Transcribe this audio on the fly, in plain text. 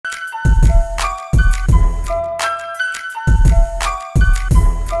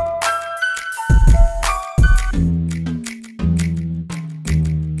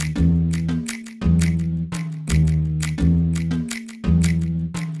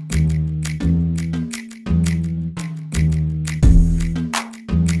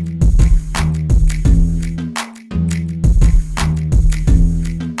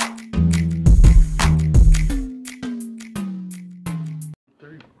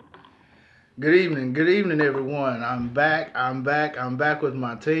Good evening, everyone. I'm back with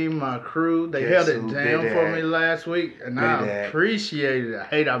my team, my crew. They held Guess it who bit down for me that? last week, and Bit I that. appreciate it. I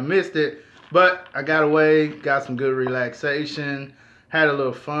hate I missed it, but I got away, got some good relaxation, had a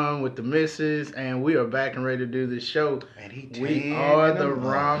little fun with the missus, and we are back and ready to do this show. Man, he We tan are in the the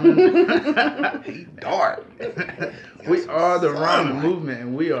ramen. He dark. Got We some are the ramen sunlight. movement,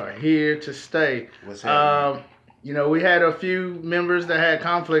 and we are here to stay. What's happening? We had a few members that had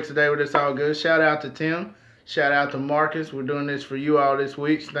conflicts today, but it's all good. Shout out to Tim. Shout out to Marcus. We're doing this for you all this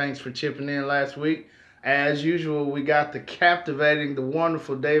week. Thanks for chipping in last week. As usual, we got the captivating, the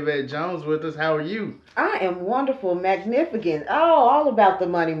wonderful David Jones with us. How are you? I am wonderful, magnificent. Oh, all about the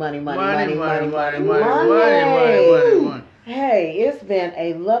money, money, money, money, money, money, money. Hey, it's been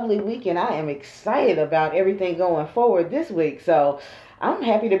a lovely weekend. I am excited about everything going forward this week. So I'm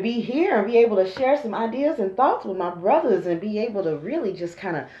happy to be here and be able to share some ideas and thoughts with my brothers and be able to really just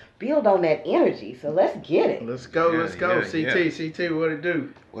kind of build on that energy. So let's get it. Let's go. Yeah. CT, what it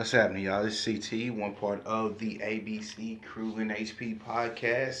do? What's happening, y'all? This is CT, one part of the ABC Crew and HP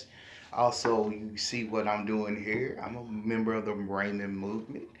podcast. Also, you see what I'm doing here. I'm a member of the Raymond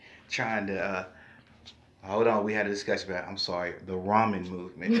movement, trying to. Hold on, we had a discussion about. I'm sorry, the ramen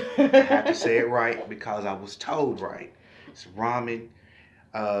movement. I have to say it right because I was told right. It's ramen.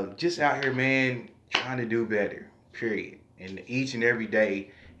 Just out here, man, trying to do better. Period. And each and every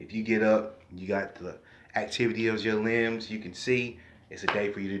day, if you get up, you got the activity of your limbs. You can see it's a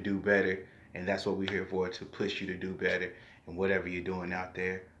day for you to do better, and that's what we're here for, to push you to do better in whatever you're doing out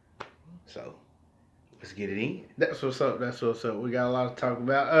there. So let's get it in. That's what's up. We got a lot to talk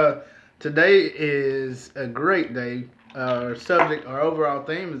about. Today is a great day. Our overall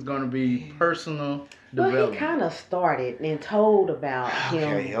theme is going to be personal Well, development. he kind of started and told about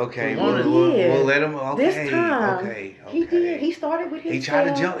him. Okay. Wanted- We'll let him. Okay. This time, Okay. he did. He started with his. He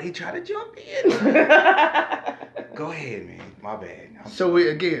tried to jump in. Go ahead, man. My bad. So we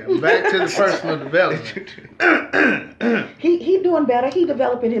again back to the personal development. he doing better. He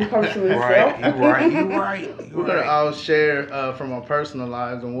developing him personally himself. You right. We're gonna all share from our personal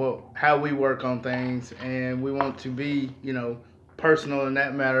lives and how we work on things, and we want to be, personal in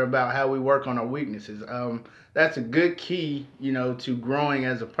that matter about how we work on our weaknesses. That's a good key, to growing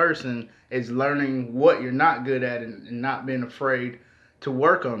as a person is learning what you're not good at and not being afraid to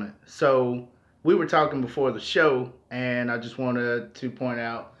work on it. So we were talking before the show, and I just wanted to point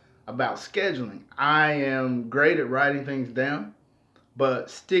out about scheduling. I am great at writing things down, but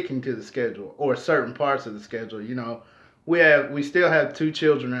sticking to the schedule or certain parts of the schedule. We still have two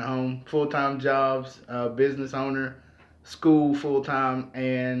children at home, full-time jobs, business owner, school full-time,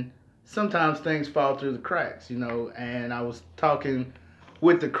 and sometimes things fall through the cracks. And I was talking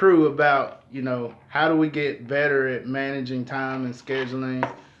with the crew about, how do we get better at managing time and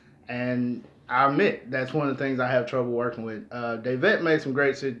scheduling, and I admit that's one of the things I have trouble working with. Davette made some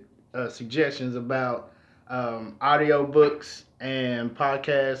great suggestions about audio books and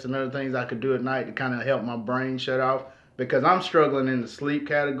podcasts and other things I could do at night to kind of help my brain shut off because I'm struggling in the sleep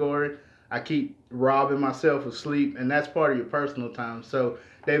category. I keep robbing myself of sleep, and that's part of your personal time. So,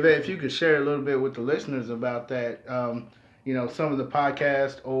 David, if you could share a little bit with the listeners about that, some of the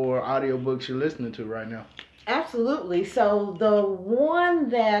podcasts or audiobooks you're listening to right now. Absolutely. So the one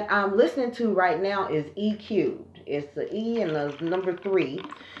that I'm listening to right now is EQ. It's the E and the number 3.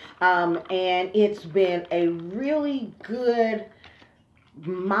 And it's been a really good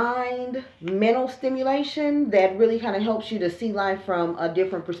mental stimulation that really kind of helps you to see life from a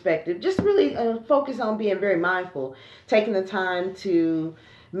different perspective. Just really focus on being very mindful, taking the time to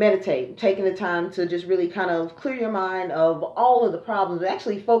meditate, taking the time to just really kind of clear your mind of all of the problems, but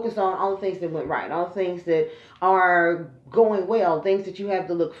actually focus on all the things that went right, all the things that are going well, things that you have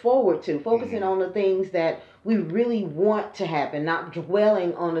to look forward to, focusing on the things that we really want to happen, not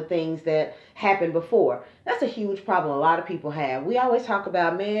dwelling on the things that happened before. That's a huge problem a lot of people have. We always talk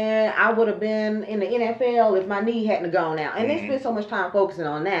about, man, I would have been in the NFL if my knee hadn't gone out. And they spend so much time focusing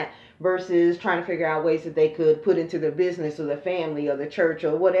on that versus trying to figure out ways that they could put into their business or their family or the church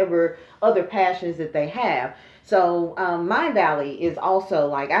or whatever other passions that they have. So Mind Valley is also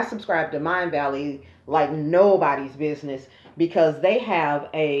like, I subscribe to Mind Valley like nobody's business because they have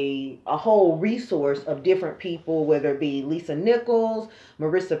a whole resource of different people, whether it be Lisa Nichols,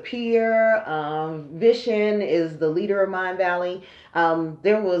 Marissa Peer, Vishen is the leader of Mind Valley.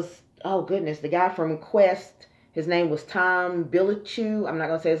 There was, oh goodness, the guy from Quest. His name was Tom Bilichu. I'm not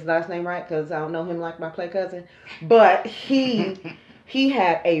going to say his last name right because I don't know him like my play cousin. But he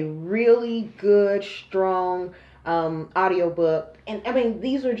had a really good, strong audiobook. And I mean,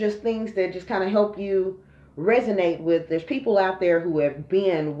 these are just things that just kind of help you resonate with. There's people out there who have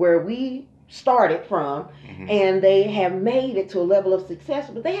been where we started from, and they have made it to a level of success,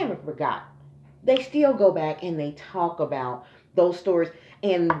 but they haven't forgotten. They still go back and they talk about those stories.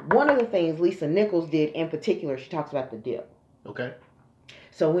 And one of the things Lisa Nichols did in particular, she talks about the dip. Okay.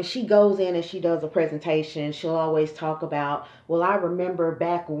 So when she goes in and she does a presentation, she'll always talk about, well, I remember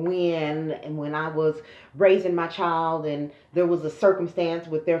back when I was raising my child and there was a circumstance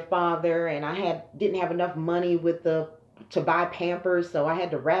with their father and I didn't have enough money to buy Pampers, so I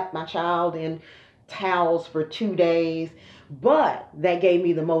had to wrap my child in towels for 2 days. But that gave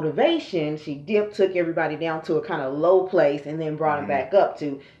me the motivation. She took everybody down to a kind of low place and then brought them back up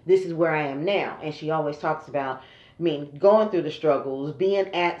to, this is where I am now. And she always talks about, going through the struggles,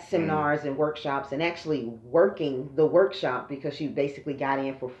 being at seminars and workshops, and actually working the workshop because she basically got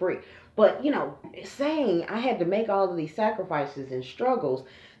in for free. But, saying I had to make all of these sacrifices and struggles,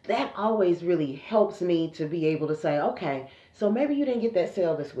 that always really helps me to be able to say, okay, so maybe you didn't get that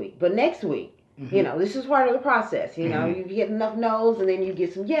sale this week, but next week, this is part of the process. You get enough no's and then you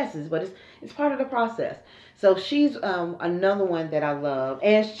get some yeses, but it's part of the process. So she's another one that I love.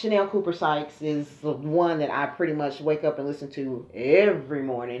 And Chanel Cooper Sykes is the one that I pretty much wake up and listen to every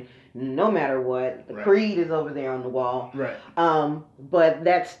morning, no matter what. The Creed is over there on the wall. Right. But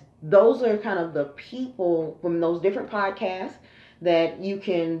those are kind of the people from those different podcasts that you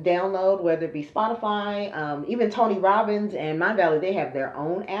can download, whether it be Spotify, even Tony Robbins and Mindvalley, they have their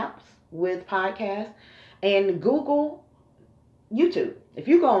own apps with podcasts. And Google, YouTube. If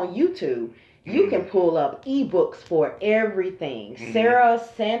you go on YouTube, you can pull up ebooks for everything. Sarah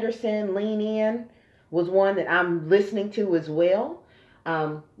Sanderson Lean In was one that I'm listening to as well.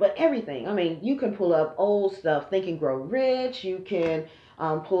 But everything. You can pull up old stuff, Think and Grow Rich. You can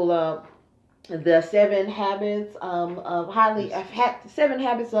pull up the 7 habits of highly effective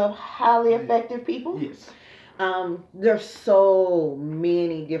people. Yes. There's so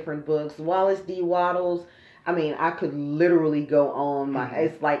many different books. Wallace D. Wattles. I could literally go on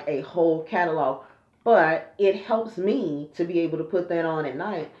it's like a whole catalog, but it helps me to be able to put that on at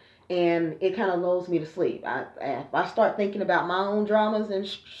night, and it kind of lulls me to sleep. If I start thinking about my own dramas and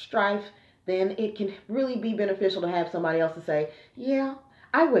strife, then it can really be beneficial to have somebody else to say, yeah,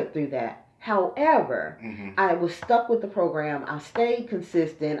 I went through that. However, I was stuck with the program. I stayed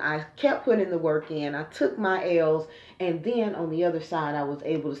consistent. I kept putting the work in. I took my L's, and then on the other side, I was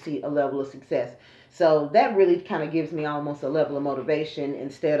able to see a level of success. So that really kind of gives me almost a level of motivation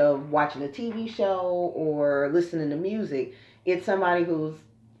instead of watching a TV show or listening to music. It's somebody who's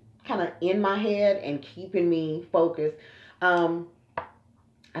kind of in my head and keeping me focused. I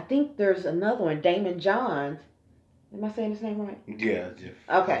think there's another one, Damon Johns. Am I saying his name right? Yeah.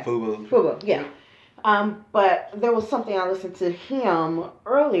 Okay. Fubu. Yeah. But there was something I listened to him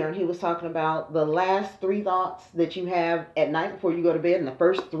earlier, and he was talking about the last 3 thoughts that you have at night before you go to bed, and the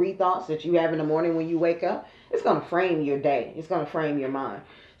first 3 thoughts that you have in the morning when you wake up. It's going to frame your day. It's going to frame your mind.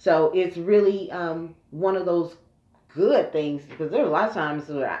 So it's really one of those good things, because there are a lot of times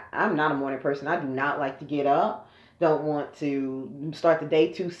where I'm not a morning person. I do not like to get up. Don't want to start the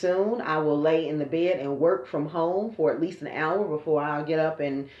day too soon. I will lay in the bed and work from home for at least an hour before I'll get up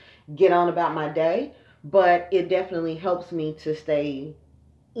and get on about my day. But it definitely helps me to stay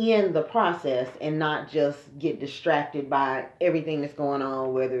in the process and not just get distracted by everything that's going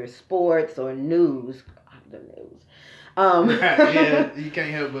on, whether it's sports or news. The news. Yeah, you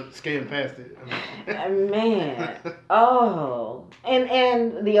can't help but scan past it. Man. Oh.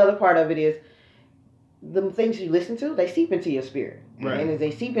 And the other part of it is, the things you listen to, they seep into your spirit. Right. And as they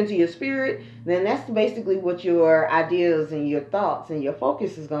seep into your spirit, then that's basically what your ideas and your thoughts and your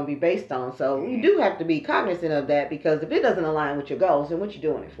focus is going to be based on. So you do have to be cognizant of that, because if it doesn't align with your goals, then what you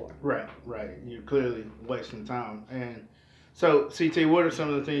doing it for? Right. You're clearly wasting time. And so, CT, what are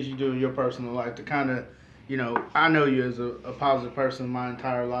some of the things you do in your personal life to kind of, I know you as a positive person my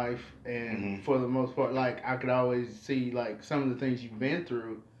entire life, and for the most part, like, I could always see, like, some of the things you've been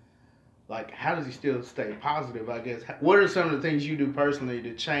through. Like, how does he still stay positive, I guess? What are some of the things you do personally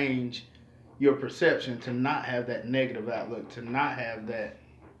to change your perception, to not have that negative outlook, to not have that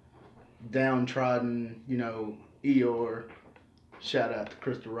downtrodden, Eeyore? Shout out to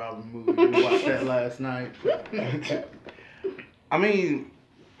Crystal Robin movie. We watched that last night.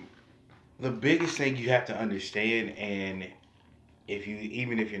 The biggest thing you have to understand, and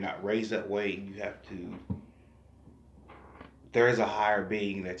even if you're not raised that way, you have to... There is a higher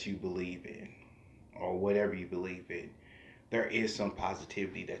being that you believe in, or whatever you believe in. There is some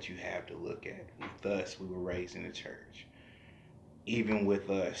positivity that you have to look at. With us, we were raised in the church. Even with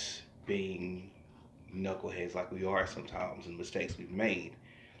us being knuckleheads like we are sometimes, and mistakes we've made,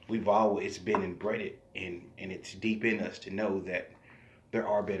 it's been inbred and it's deep in us to know that there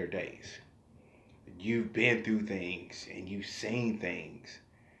are better days. you've been through things and you've seen things,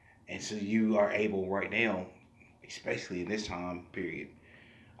 and so you are able right now, especially in this time period.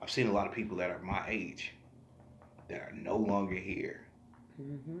 I've seen a lot of people that are my age that are no longer here.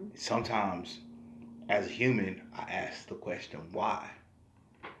 Mm-hmm. Sometimes, as a human, I ask the question why,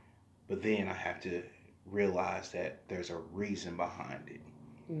 but then I have to realize that there's a reason behind it,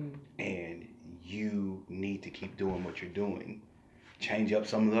 and you need to keep doing what you're doing. Change up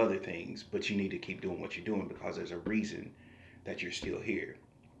some of the other things, but you need to keep doing what you're doing because there's a reason that you're still here.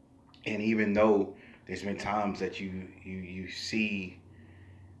 And even though there's been times that you see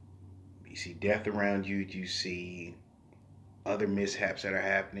death around you, you see other mishaps that are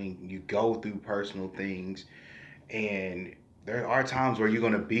happening, you go through personal things, and there are times where you're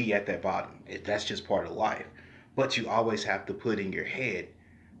going to be at that bottom. That's just part of life. But you always have to put in your head,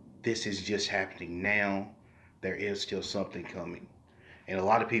 this is just happening now. There is still something coming. And a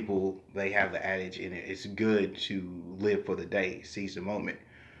lot of people, they have the adage, and it's good to live for the day, seize the moment.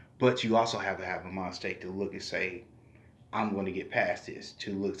 But you also have to have a mind state to look and say, I'm going to get past this.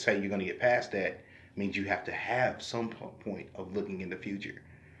 To look, say you're going to get past that means you have to have some point of looking in the future.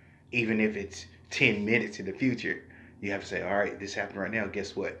 Even if it's 10 minutes in the future, you have to say, all right, this happened right now.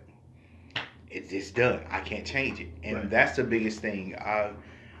 Guess what? It's done. I can't change it. And that's the biggest thing I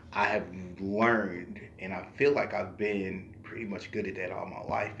have learned, and I feel like I've been pretty much good at that all my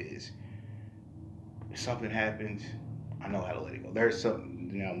life, is if something happens, I know how to let it go.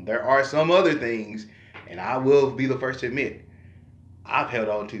 There are some other things, and I will be the first to admit, I've held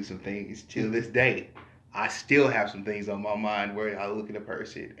on to some things till this day. I still have some things on my mind where I look at a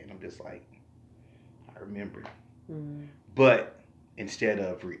person and I'm just like, I remember. Mm-hmm. But instead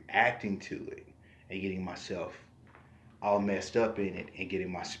of reacting to it and getting myself all messed up in it and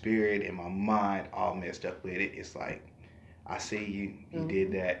getting my spirit and my mind all messed up with it, it's like, I see you, you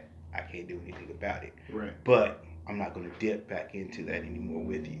did that, I can't do anything about it. Right. But I'm not going to dip back into that anymore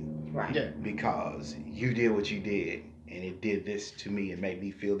with you. Right. Yeah. Because you did what you did, and it did this to me and made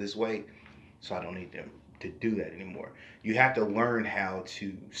me feel this way, so I don't need to do that anymore. You have to learn how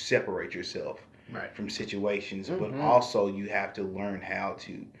to separate yourself from situations, but also you have to learn how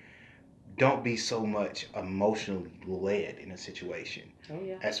to don't be so much emotionally led in a situation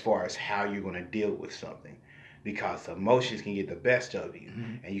as far as how you're going to deal with something. Because emotions can get the best of you,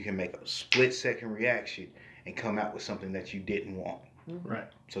 and you can make a split-second reaction and come out with something that you didn't want. Right.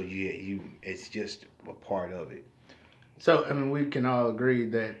 So it's just a part of it. So, I mean, we can all agree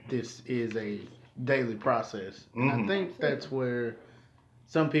that this is a daily process. And I think that's where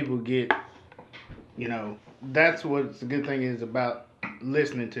some people get, that's what the good thing is about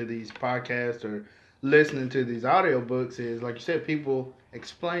listening to these podcasts or listening to these audiobooks is, like you said, people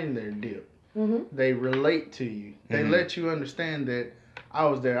explain their deal. Mm-hmm. They relate to you. They let you understand that I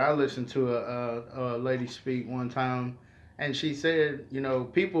was there. I listened to a lady speak one time, and she said,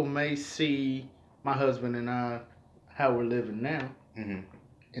 people may see my husband and I, how we're living now,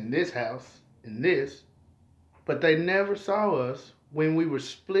 in this house, in this, but they never saw us when we were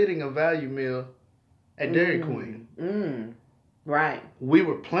splitting a value meal at Dairy Queen. Right. We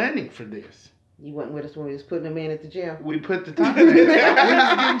were planning for this. You went with us when we was putting them in at the gym. We put the time in. We was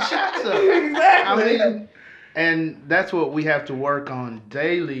getting shots up. Exactly. And that's what we have to work on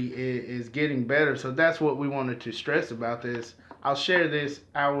daily is getting better. So that's what we wanted to stress about this. I'll share this.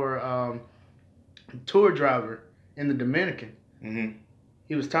 Our tour driver in the Dominican,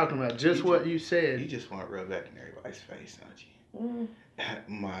 he was talking about just what you said. You just want to rub that in everybody's face, don't you?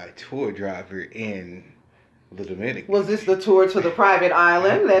 My tour driver in the Dominican. Was this the tour to the private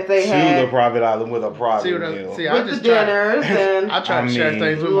island that they had? To the private island with a private meal. With the dinners and... I try to share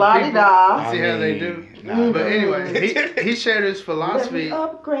things with my people. La-di-da. See how they do. But anyway, he shared his philosophy. Let me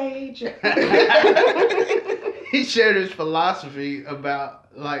upgrade you. He shared his philosophy about,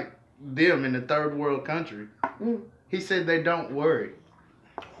 like, them in a third world country. He said they don't worry.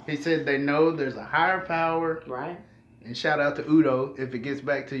 He said they know there's a higher power. Right. And shout out to Udo if it gets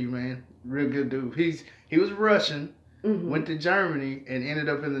back to you, man. Real good dude. He was Russian, went to Germany, and ended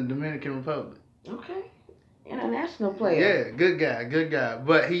up in the Dominican Republic. Okay. International player. Yeah, good guy.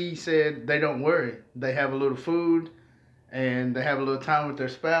 But he said they don't worry. They have a little food, and they have a little time with their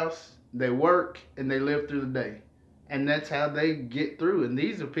spouse. They work, and they live through the day. And that's how they get through. And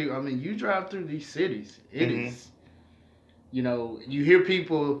these are people, I mean, you drive through these cities. It is, you hear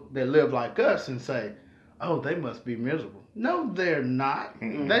people that live like us and say, oh, they must be miserable. No, they're not.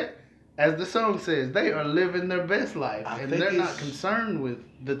 They, as the song says, they are living their best life. And they're not concerned with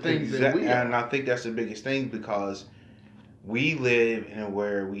the things that we are. And I think that's the biggest thing because we live in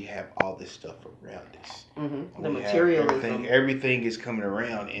where we have all this stuff around us. The materialism. Everything is coming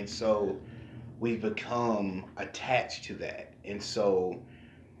around. And so we become attached to that. And so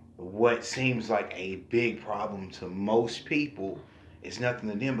what seems like a big problem to most people is nothing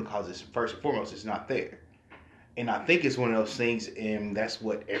to them because it's first and foremost, it's not there. And I think it's one of those things, and that's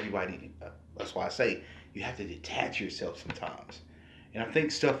what everybody, that's why I say you have to detach yourself sometimes. And I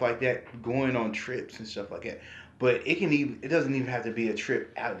think stuff like that, going on trips and stuff like that, but it doesn't even have to be a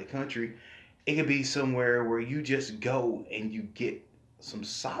trip out of the country. It could be somewhere where you just go and you get some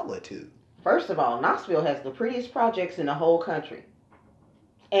solitude. First of all, Knoxville has the prettiest projects in the whole country.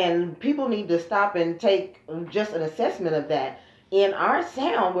 And people need to stop and take just an assessment of that. In our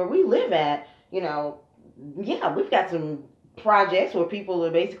town where we live at, yeah, we've got some projects where people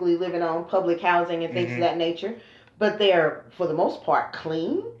are basically living on public housing and things of that nature. But they're, for the most part,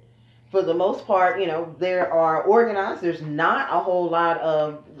 clean. For the most part, there are organized. There's not a whole lot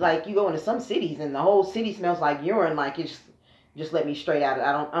of, like, you go into some cities and the whole city smells like urine, like it's just let me straight out.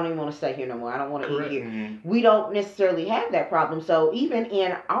 I don't even want to stay here no more. I don't want to eat here. Mm-hmm. We don't necessarily have that problem. So even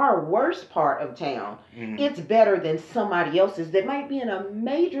in our worst part of town, it's better than somebody else's that might be in a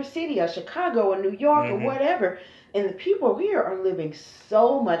major city, a Chicago or New York or whatever. And the people here are living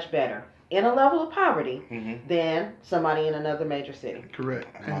so much better in a level of poverty than somebody in another major city. Correct.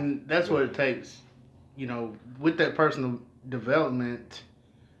 And that's what it takes, with that personal development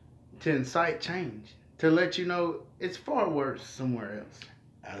to incite change, to let you know it's far worse somewhere else.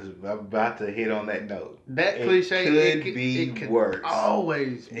 I was about to hit on that note. That cliche it could worse.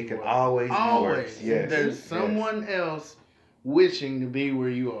 Always. It could always be worse. Yes. There's someone else wishing to be where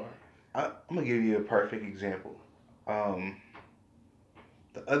you are. I'm gonna give you a perfect example. The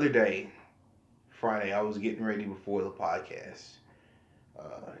other day, Friday, I was getting ready before the podcast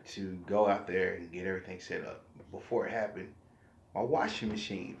to go out there and get everything set up. Before it happened, my washing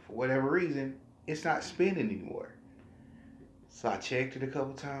machine, for whatever reason, it's not spinning anymore. So I checked it a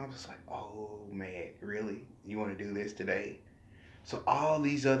couple times. It's like, oh man, really? You want to do this today? So all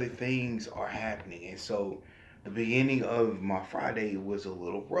these other things are happening. And so the beginning of my Friday was a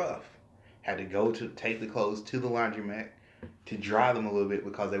little rough. Had to go to take the clothes to the laundromat to dry them a little bit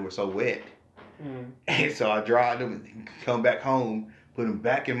because they were so wet. And so I dried them and come back home, put them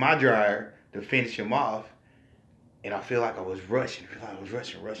back in my dryer to finish them off. And I feel like I was rushing.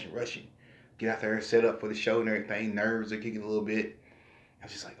 Rushing. Get out there and set up for the show and everything. Nerves are kicking a little bit. I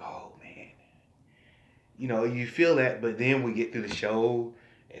was just like, oh, man. You feel that, but then we get through the show,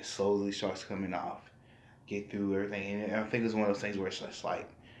 it slowly starts coming off. Get through everything. And I think it's one of those things where it's just like,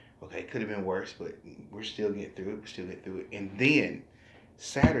 okay, it could have been worse, but we're still getting through it. And then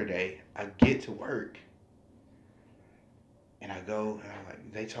Saturday, I get to work. And I go, and I'm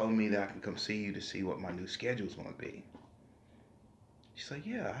like, they told me that I can come see you to see what my new schedule's going to be. She's like,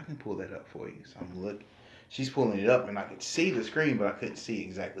 yeah, I can pull that up for you. So I'm looking. She's pulling it up, and I could see the screen, but I couldn't see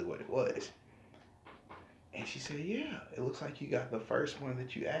exactly what it was. And she said, yeah, it looks like you got the first one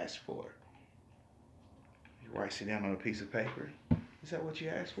that you asked for. You write it down on a piece of paper. Is that what you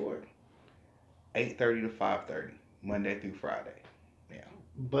asked for? 8:30 to 5:30, Monday through Friday. Yeah.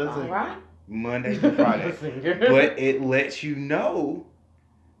 Buzzing. All right. Monday through Friday. But it lets you know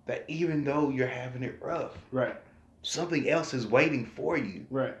that even though you're having it rough, right, something else is waiting for you.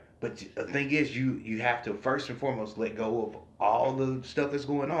 Right. But the thing is, you have to first and foremost let go of all the stuff that's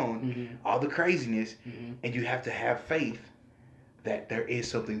going on, all the craziness, and you have to have faith that there is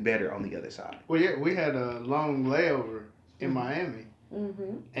something better on the other side. Well, yeah, we had a long layover in Miami,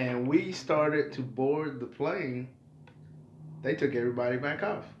 and we started to board the plane. They took everybody back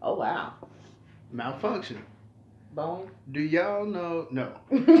off. Oh, wow. Malfunction. Bone. Do y'all know? No.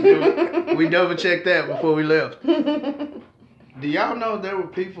 We double checked that before we left. Do y'all know there were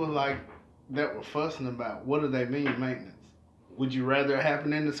people that were fussing about what do they mean maintenance? Would you rather it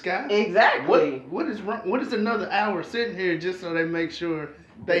happen in the sky? Exactly. What is wrong? What is another hour sitting here just so they make sure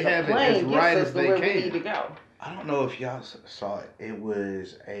they have it as right as they can? We need to go. I don't know if y'all saw it. It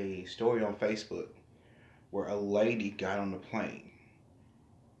was a story on Facebook where a lady got on the plane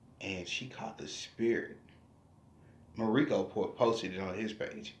and she caught the spirit. Mariko posted it on his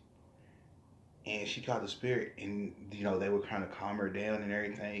page. And she caught the spirit, and they were kind of calm her down and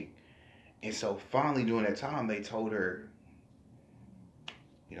everything. And so finally during that time, they told her,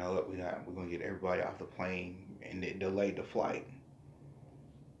 look, we're gonna get everybody off the plane, and it delayed the flight.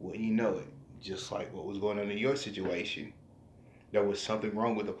 Well, you know it, just like what was going on in your situation, there was something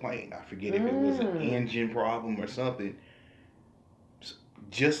wrong with the plane. I forget if it was an engine problem or something.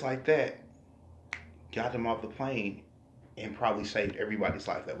 Just like that, got them off the plane and probably saved everybody's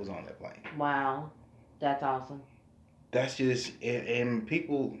life that was on that plane. Wow. That's awesome. That's just, and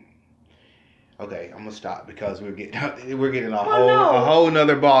people, okay, I'm going to stop because we're getting a whole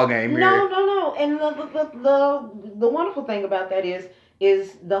nother ball game here. No. and the wonderful thing about that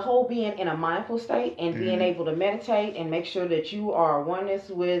is the whole being in a mindful state and being Mhm. able to meditate and make sure that you are oneness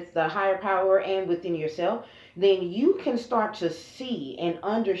with the higher power and within yourself. Then you can start to see and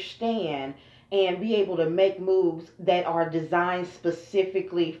understand and be able to make moves that are designed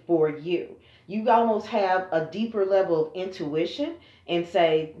specifically for you. You almost have a deeper level of intuition and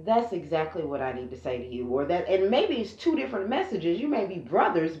say, that's exactly what I need to say to you. Or that, and maybe it's two different messages. You may be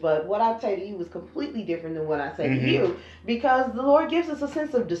brothers, but what I say to you is completely different than what I say to Mhm. you, because the Lord gives us a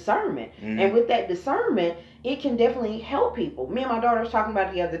sense of discernment. Mhm. And with that discernment, it can definitely help people. Me and my daughter was talking about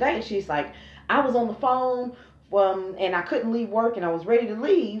it the other day, and she's like, I was on the phone and I couldn't leave work and I was ready to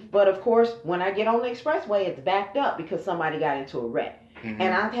leave, but of course when I get on the expressway it's backed up because somebody got into a wreck. Mhm.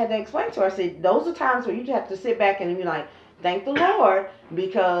 And I had to explain to her, I said, those are times where you have to sit back and be like, thank the Lord,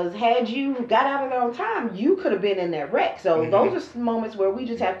 because had you got out of there on time, you could have been in that wreck. So Mhm. those are some moments where we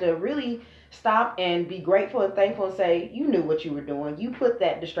just have to really stop and be grateful and thankful and say, you knew what you were doing. You put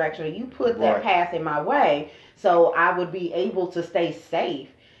that distraction, you put that Right. path in my way so I would be able to stay safe.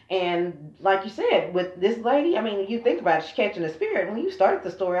 And like you said, with this lady, I mean, you think about it, she's catching the spirit. When you started the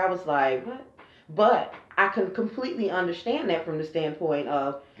story, I was like, what? But I can completely understand that from the standpoint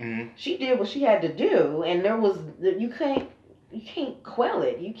of Mhm. she did what she had to do, and there was you can't quell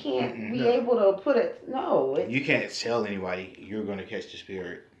it. You can't Mm-mm. be No. able to put it. No, it's, You can't tell anybody you're going to catch the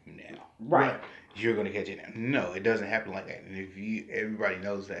spirit now. right. You're going to catch it now. No, it doesn't happen like that. And if everybody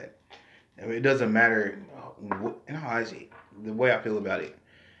knows that. I mean, it doesn't matter. In all honesty, the way I feel about it,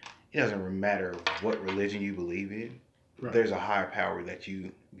 it doesn't matter what religion you believe in. Right. There's a higher power that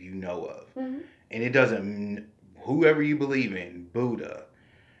you know of, Mm-hmm. and it doesn't. Whoever you believe in, Buddha,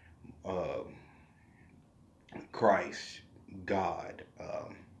 um, Christ, God,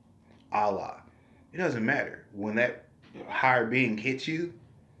 Allah, it doesn't matter. When that higher being hits you,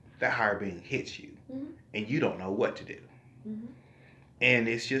 that higher being hits you, Mhm. and you don't know what to do. Mm-hmm. And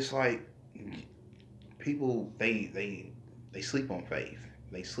it's just like people they sleep on faith.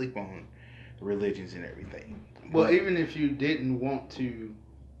 They sleep on religions and everything. Well, But- even if you didn't want to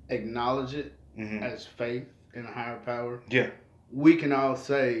acknowledge it Mhm. as faith in a higher power, Yeah. we can all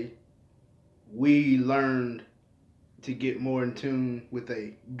say we learned to get more in tune with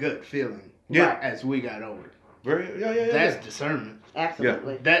a gut feeling Yeah. as we got older. Yeah. That's discernment.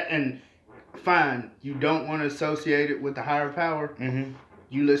 Absolutely. That, and fine, you don't want to associate it with the higher power. Mm-hmm.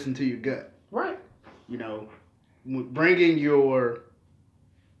 You listen to your gut. Right. You know, bringing your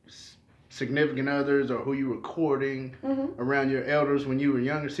significant others or who you were courting Mm-hmm. around your elders when you were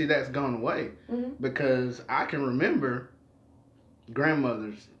younger, see, that's gone away. Mm-hmm. Because I can remember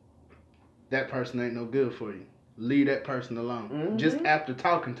grandmothers, that person ain't no good for you. Leave that person alone. Mhm. Just after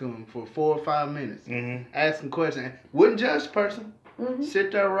talking to them for 4 or 5 minutes, Mm-hmm. asking questions, wouldn't judge the person, Mm-hmm.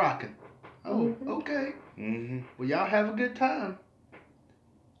 sit there rocking. Oh, Mhm. okay. Mm-hmm. Well, y'all have a good time.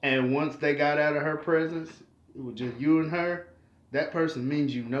 And once they got out of her presence, it was just you and her, that person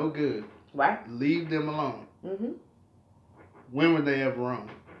means you no good. Right. Leave them alone. Mm-hmm. When were they ever wrong?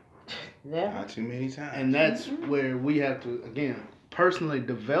 Yeah. Not too many times. And that's Mhm. where we have to, again, personally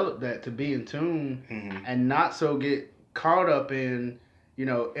develop that to be in tune Mm-hmm. and not so get caught up in, in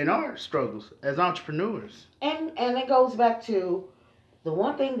our struggles as entrepreneurs. And it goes back to the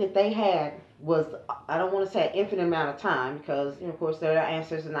one thing that they had was, I don't want to say an infinite amount of time because of course their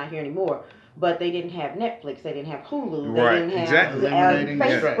ancestors are not here anymore. But they didn't have Netflix, they didn't have Hulu, they Right, didn't have exactly. Eliminating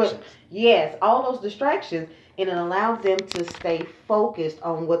Facebook. distractions. Yes, all those distractions, and it allowed them to stay focused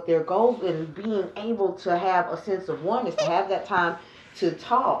on what their goals and being able to have a sense of oneness, to have that time to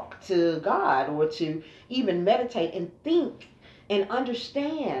talk to God or to even meditate and think and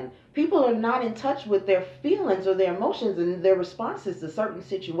understand. People are not in touch with their feelings or their emotions and their responses to certain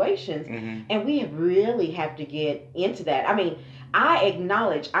situations, Mm-hmm. and we really have to get into that. I mean, I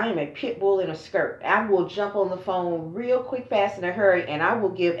acknowledge I am a pit bull in a skirt. I will jump on the phone real quick, fast, in a hurry, and I will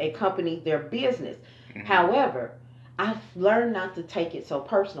give a company their business. Mm-hmm. However, I've learned not to take it so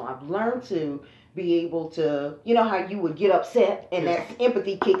personal. I've learned to be able to, you know how you would get upset and that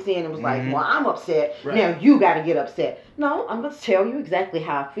empathy kicks in and was like, Mhm. well, I'm upset. Right. Now you got to get upset. No, I'm going to tell you exactly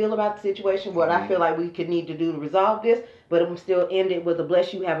how I feel about the situation, what I Mhm. feel like we could need to do to resolve this, but I'm still end it with a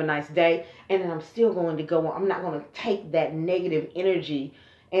bless you, have a nice day. And then I'm still going to go on. I'm not going to take that negative energy.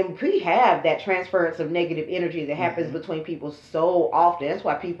 And we have that transference of negative energy that happens Mhm. between people so often. That's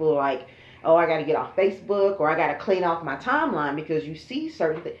why people are like, oh, I got to get off Facebook or I got to clean off my timeline, because you see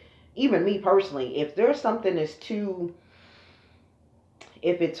certain things. Even me personally, if there's something that's too,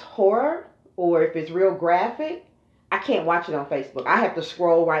 if it's horror or if it's real graphic, I can't watch it on Facebook. I have to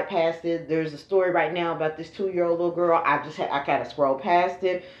scroll right past it. There's a story right now about this 2-year-old little girl. I gotta scroll past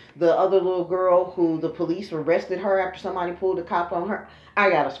it. The other little girl who the police arrested her after somebody pulled a cop on her. I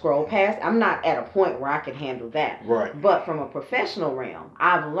gotta scroll past. I'm not at a point where I can handle that. Right. But from a professional realm,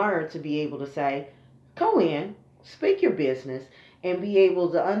 I've learned to be able to say, go in, speak your business, and be able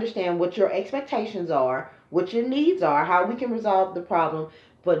to understand what your expectations are, what your needs are, how we can resolve the problem,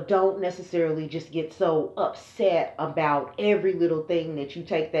 but don't necessarily just get so upset about every little thing that you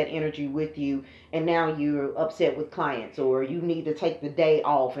take that energy with you and now you're upset with clients, or you need to take the day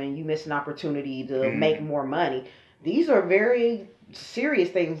off and you miss an opportunity to make more money. These are very serious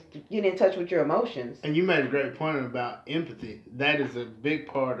things to get in touch with your emotions. And you made a great point about empathy. That is a big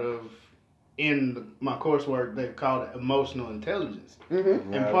part of, in my coursework, they call it emotional intelligence.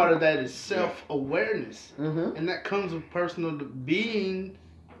 Mm-hmm. And part of that is self-awareness. Mm-hmm. And that comes with personal being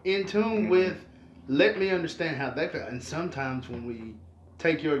in tune with, let me understand how they feel. And sometimes when we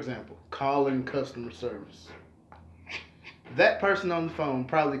take your example, calling customer service, that person on the phone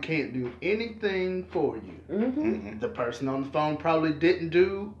probably can't do anything for you. Mm-hmm. The person on the phone probably didn't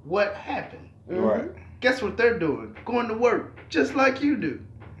do what happened. Mm-hmm. Right. Guess what they're doing? Going to work just like you do.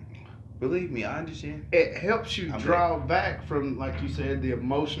 Believe me, I understand. It helps you draw back from, like you said, the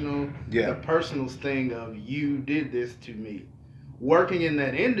emotional, the personal thing of, you did this to me. Working in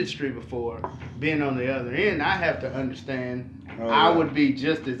that industry before, being on the other end, I have to understand I would be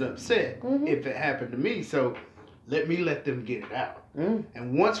just as upset if it happened to me. So let them get it out.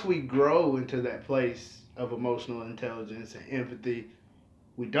 And once we grow into that place of emotional intelligence and empathy,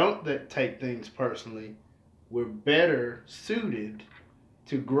 we don't take things personally. We're better suited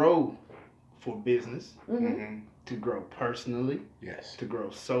to grow for business, to grow personally, to grow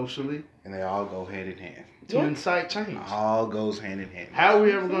socially. And they all go hand in hand. To incite change. All goes hand in hand. How are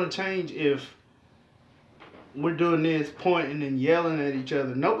we ever going to change if we're doing this, pointing and yelling at each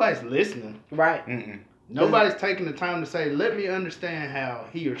other? Nobody's listening. Right. Nobody's taking the time to say, let me understand how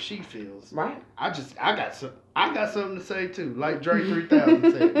he or she feels. Right. I got something to say too. Like Drake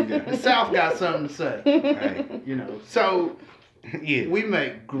 3000 said. The South got something to say. Right. You know. So we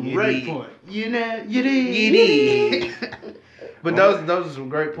make great points. You know, you did. But those are some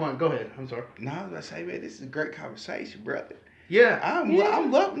great points. Go ahead. I'm sorry. No, I was going to say, man, this is a great conversation, brother. Yeah.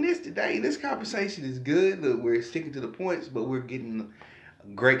 I'm loving this today. This conversation is good. Look, we're sticking to the points, but we're getting a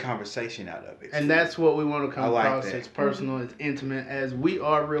great conversation out of it. And that's what we want to come across. That. It's personal, it's intimate, as we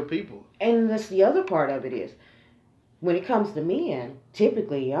are real people. And that's the other part of it is, when it comes to men,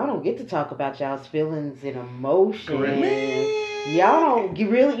 typically y'all don't get to talk about y'all's feelings and emotions. Y'all don't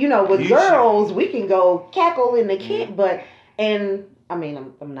really, with girls, we can go cackle in the kid, but, and I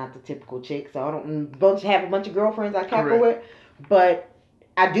mean, I'm not the typical chick, so I don't have a bunch of girlfriends I cackle with, but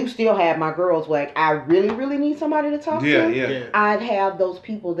I do still have my girls where I really, really need somebody to talk to. Yeah. I'd have those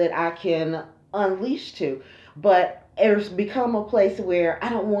people that I can unleash to, but it's become a place where I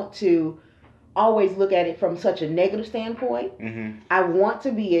don't want to always look at it from such a negative standpoint. I want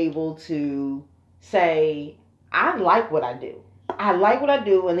to be able to say, I like what I do.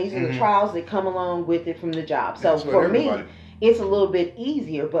 And these are the trials that come along with it from the job. So for me, it's a little bit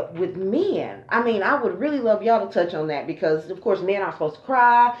easier. But with men, I mean, I would really love y'all to touch on that, because, of course, men aren't supposed to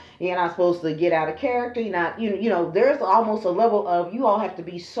cry. You're not supposed to get out of character. You're not, there's almost a level of, you all have to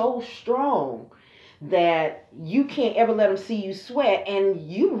be so strong that you can't ever let them see you sweat, and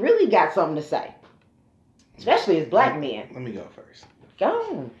you really got something to say, especially as black men. Let me go first.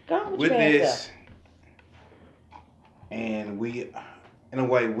 Go on with this. And we, in a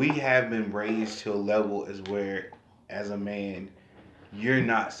way, we have been raised to a level as where, as a man, you're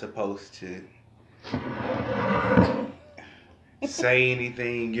not supposed to say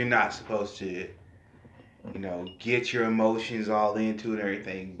anything. You're not supposed to, get your emotions all into it and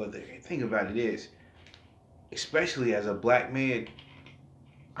everything. But the thing about it is, especially as a black man,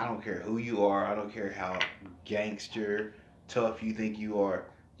 I don't care who you are. I don't care how gangster, tough you think you are.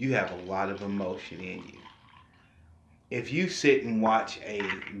 You have a lot of emotion in you. If you sit and watch a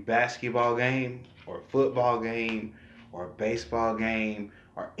basketball game or a football game or a baseball game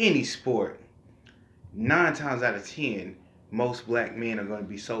or any sport, 9 times out of 10, most black men are going to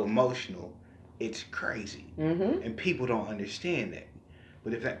be so emotional, it's crazy. And people don't understand that.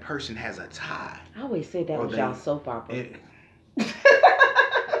 But if that person has a tie... I always say that was y'all soap opera.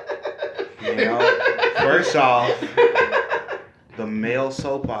 First off, the male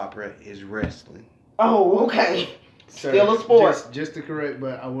soap opera is wrestling. Oh, okay. Still a sport. Just to correct,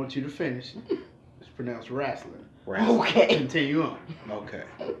 but I want you to finish. It's pronounced wrestling. Okay. Continue on. Okay.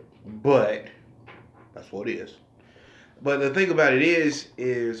 But that's what it is. But the thing about it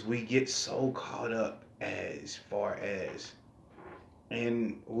is we get so caught up as far as,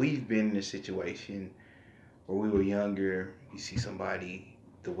 and we've been in a situation where we were younger. You see somebody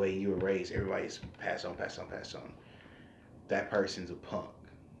the way you were raised, everybody's pass on, pass on, pass on. That person's a punk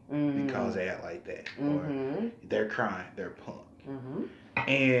because they act like that, or they're crying, they're a punk,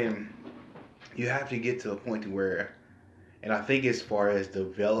 and you have to get to a point to where, and I think as far as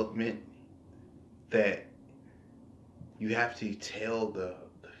development, that you have to tell the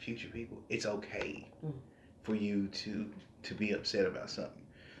future people it's okay for you to be upset about something.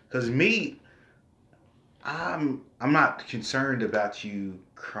 Because me, I'm not concerned about you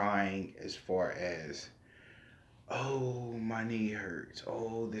crying as far as, oh, my knee hurts,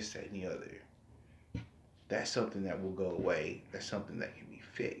 oh, this, that, and the other. That's something that will go away. That's something that can be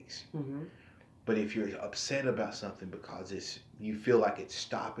fixed. But if you're upset about something because you feel like it's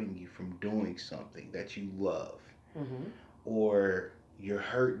stopping you from doing something that you love, or you're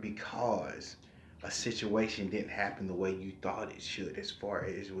hurt because a situation didn't happen the way you thought it should, as far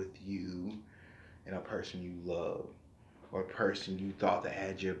as with you and a person you love, or a person you thought that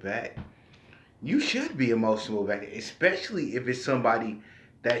had your back, you should be emotional about it, especially if it's somebody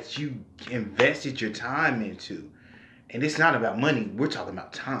that you invested your time into. And it's not about money. We're talking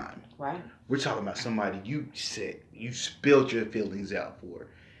about time. Right. We're talking about somebody you said you spilled your feelings out for.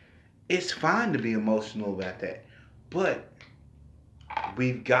 It's fine to be emotional about that. But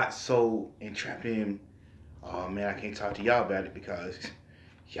we've got so entrapped in, oh man, I can't talk to y'all about it because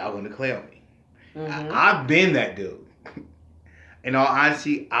y'all gonna clown me. I've been that dude. In all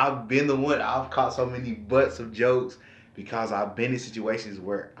honesty, I've been the one. I've caught so many butts of jokes because I've been in situations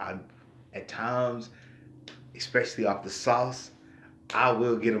where at times, especially off the sauce, I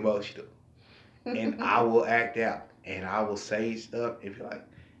will get emotional. And I will act out. And I will say stuff and be like,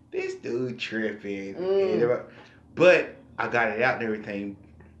 this dude tripping. But I got it out and everything.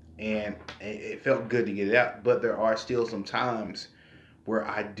 And it felt good to get it out. But there are still some times where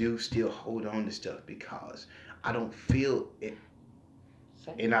I do still hold on to stuff because I don't feel it.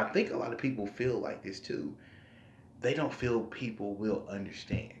 And I think a lot of people feel like this too. They don't feel people will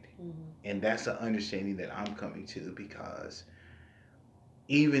understand. And that's an understanding that I'm coming to, because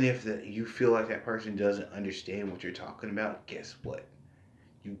even if you feel like that person doesn't understand what you're talking about, guess what?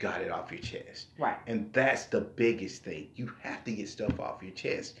 You got it off your chest. Right. And that's the biggest thing. You have to get stuff off your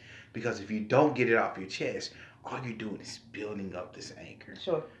chest, because if you don't get it off your chest, all you're doing is building up this anchor.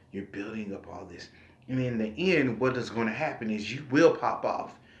 Sure. You're building up all this. And in the end, what is going to happen is you will pop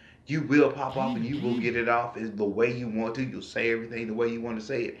off. You will pop off and you will get it off the way you want to. You'll say everything the way you want to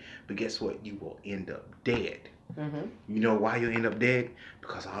say it. But guess what? You will end up dead. You know why you end up dead?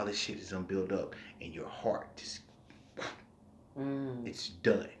 Because all this shit is built up and your heart just, it's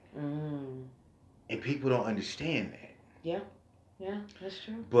done. And people don't understand that. Yeah, that's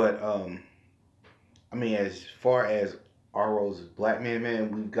true. But, I mean, as far as our roles as black men,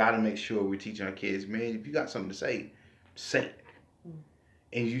 man, we've got to make sure we're teaching our kids, man, if you got something to say it.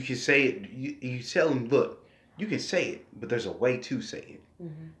 And you can say it, you tell them, look, you can say it, but there's a way to say it.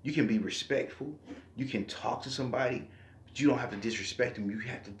 You can be respectful. You can talk to somebody, but you don't have to disrespect them. You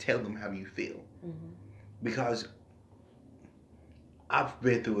have to tell them how you feel. Because I've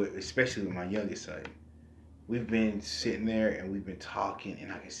been through it, especially with my youngest son. We've been sitting there and we've been talking,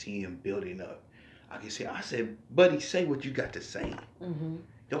 and I can see him building up. I said, buddy, say what you got to say.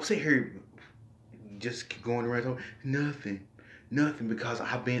 Don't sit here just going around talking, nothing, because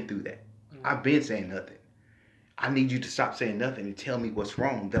I've been through that. I've been saying nothing. I need you to stop saying nothing and tell me what's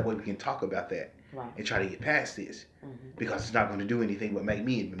wrong. That way we can talk about that and try to get past this. Because it's not going to do anything but make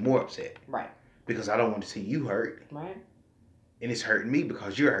me even more upset. Because I don't want to see you hurt. And it's hurting me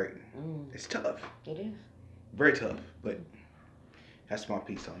because you're hurting. It's tough. It is. Very tough. But that's my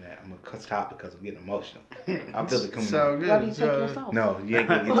piece on that. I'm going to stop because I'm getting emotional. I feel it coming. So good. Why do you take your sauce? No, you ain't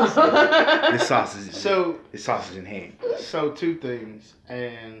going to get this sauce. This sauce is in hand. So two things,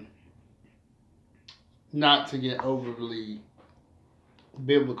 and not to get overly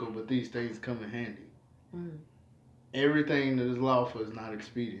biblical, but these things come in handy. Everything that is lawful is not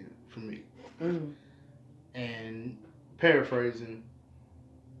expedient for me. And paraphrasing,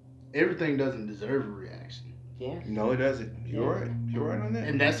 everything doesn't deserve a reaction. No, it doesn't. You're right. You're right on that.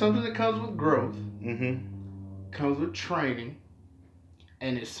 And that's something that comes with growth. Comes with training.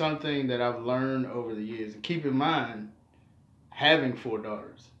 And it's something that I've learned over the years. And keep in mind, having 4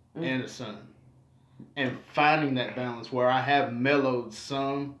 daughters and a son, and finding that balance where I have mellowed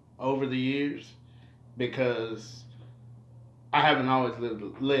some over the years, because I haven't always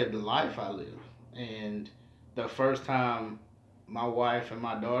led the life I live. And the first time my wife and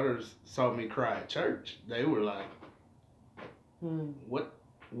my daughters saw me cry at church, they were like, what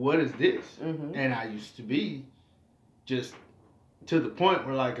what is this? Mm-hmm. And I used to be just to the point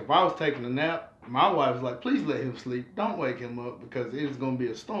where, like, if I was taking a nap, my wife was like, please let him sleep. Don't wake him up because it is going to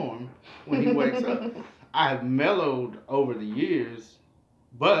be a storm when he wakes up. I have mellowed over the years,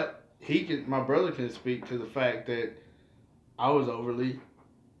 but my brother can speak to the fact that I was overly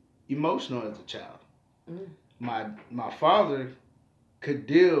emotional as a child. Mm. My father could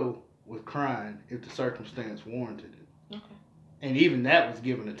deal with crying if the circumstance warranted it. Okay. And even that was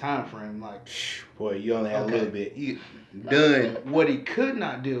given a time frame. Like, boy, you only had Okay. a little bit. You done. what he could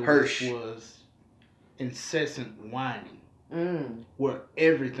not deal Hirsch. with was incessant whining. Mm. Where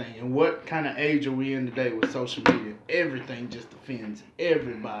everything, and what kind of age are we in today with social media? Everything just offends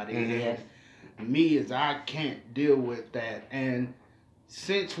everybody. Mhm. And me, as I can't deal with that. And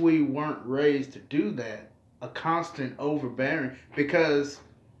since we weren't raised to do that, a constant overbearing, because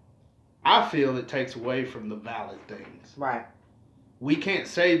I feel it takes away from the valid things. Right. We can't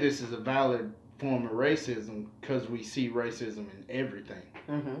say this is a valid form of racism because we see racism in everything.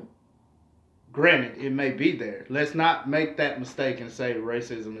 Mm-hmm. Granted, it may be there. Let's not make that mistake and say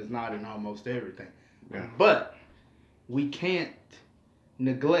racism is not in almost everything. Yeah. But we can't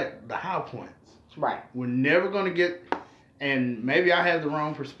neglect the high points. Right. We're never going to get, and maybe I have the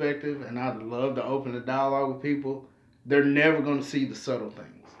wrong perspective, and I'd love to open a dialogue with people. They're never going to see the subtle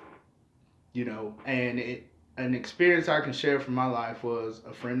things, you know. And an experience I can share from my life was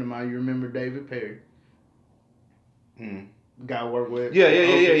a friend of mine. You remember David Perry? Mm. Guy I work with. Yeah.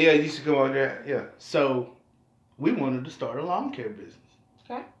 You used to come on there. Yeah. So we wanted to start a lawn care business.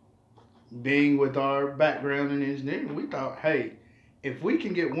 Okay. Being with our background in engineering, we thought, hey, if we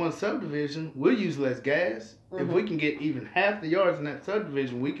can get one subdivision, we'll use less gas. If we can get even half the yards in that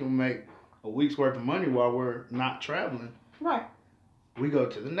subdivision, we can make a week's worth of money while we're not traveling. Right. We go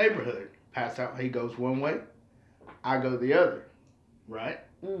to the neighborhood, pass out. He goes one way, I go the other, right?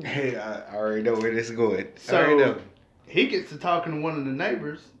 Mm. Hey, I already know where this is going. So I already know. he gets to talking to one of the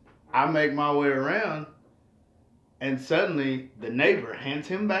neighbors. I make my way around, and suddenly the neighbor hands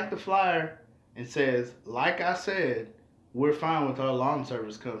him back the flyer and says, like I said, we're fine with our lawn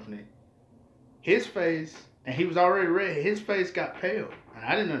service company. His face, and he was already red, his face got pale. And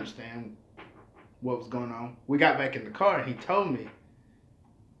I didn't understand what was going on. We got back in the car, and he told me,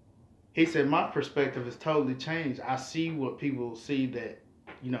 he said, my perspective has totally changed. I see what people see that,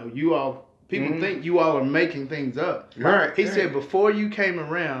 you know, you all, people think you all are making things up. Right. He said before you came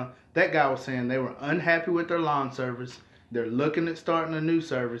around, that guy was saying they were unhappy with their lawn service. They're looking at starting a new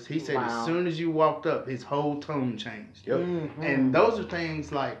service. He said as soon as you walked up, his whole tone changed. Yep. Mm-hmm. And those are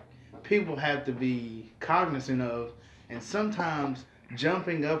things like people have to be cognizant of. And sometimes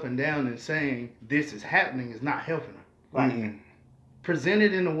jumping up and down and saying this is happening is not helping them. Right. Mm-mm. Present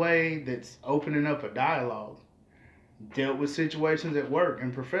it in a way that's opening up a dialogue. Dealt with situations at work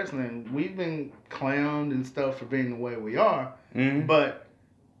and professionally. And we've been clowned and stuff for being the way we are. Mm-hmm. But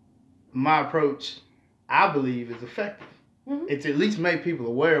my approach, I believe, is effective. Mm-hmm. It's at least made people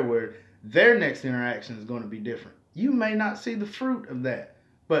aware where their next interaction is going to be different. You may not see the fruit of that,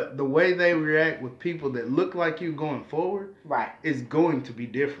 but the way they react with people that look like you going forward Right. is going to be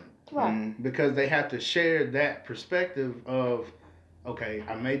different. Right. Mm-hmm. Because they have to share that perspective of, okay,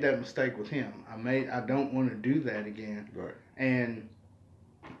 I made that mistake with him. I don't want to do that again. Right. And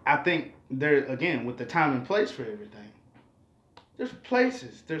I think there, again, with the time and place for everything,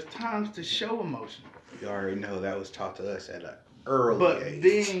 there's times to show emotion. You already know that was taught to us at an early But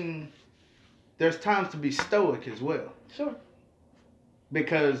age. there's times to be stoic as well. Sure.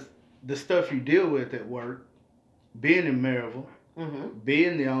 Because the stuff you deal with at work, being in Maryville,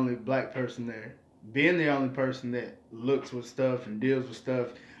 being the only black person there, being the only person that looks with stuff and deals with stuff,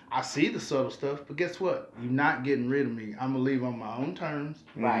 I see the subtle stuff, but guess what? You're not getting rid of me. I'm going to leave on my own terms.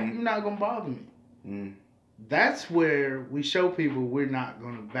 Right. You're not going to bother me. Mm-hmm. That's where we show people we're not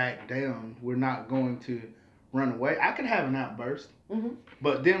going to back down. We're not going to run away. I could have an outburst,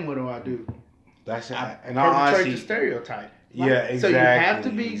 but then what do? That's I and honestly, perpetrate the stereotype. yeah, exactly. So you have to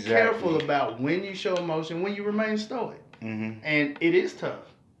be careful about when you show emotion, when you remain stoic. Mm-hmm. And it is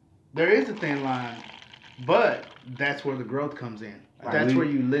tough. There is a thin line, but that's where the growth comes in. Right. That's where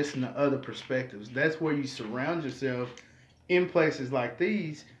you listen to other perspectives. That's where you surround yourself in places like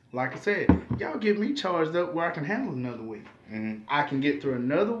these. Like I said, y'all get me charged up where I can handle another week. Mm-hmm. I can get through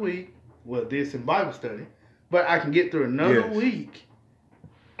another week, well, this in Bible study, but I can get through another week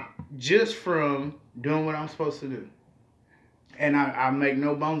just from doing what I'm supposed to do. And I make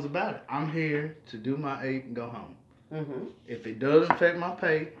no bones about it. I'm here to do my 8 and go home. Mm-hmm. If it does affect my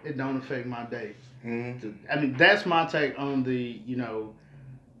pay, it don't affect my day. Mm-hmm. I mean, that's my take on the, you know,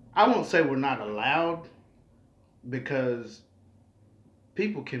 I won't say we're not allowed because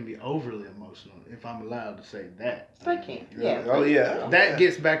people can be overly emotional, if I'm allowed to say that. They can, yeah. Oh yeah. That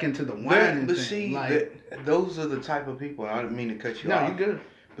gets back into the whining But thing. see, like, those are the type of people. I didn't mean to cut you no, off. you good.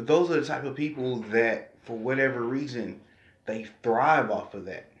 But those are the type of people that, for whatever reason, they thrive off of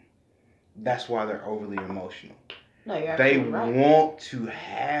that. That's why they're overly emotional. No, you're They absolutely right. want to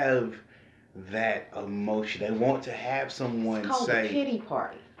have that emotion. They want to have someone It's called say the pity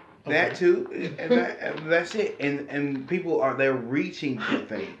party. that too. That's it. And people they're reaching for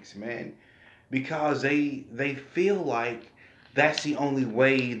things, man, because they feel like that's the only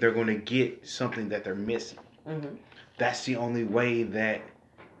way they're going to get something that they're missing. Mm-hmm. That's the only way that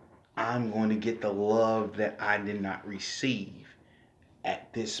I'm going to get the love that I did not receive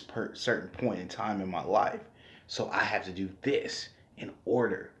at this certain point in time in my life. So I have to do this in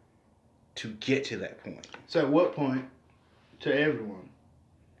order to get to that point. So at what point, to everyone,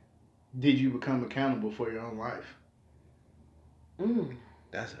 did you become accountable for your own life?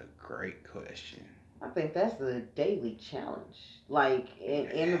 That's a great question. I think that's a daily challenge. Like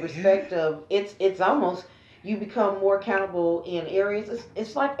in the respect of it's almost you become more accountable in areas.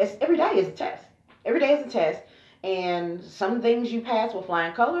 It's like every day is a test. Every day is a test. And some things you pass with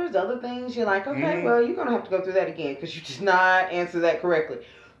flying colors. Other things you're like, okay, well, you're gonna have to go through that again because you did not answer that correctly.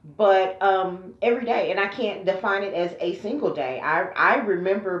 But every day, and I can't define it as a single day. I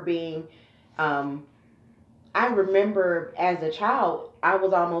remember being, I remember as a child, I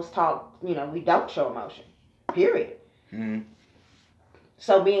was almost taught, we don't show emotion, period. Mm-hmm.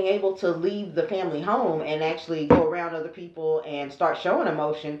 So being able to leave the family home and actually go around other people and start showing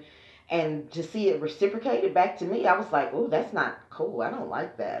emotion, and to see it reciprocated back to me, I was like, oh, that's not cool. I don't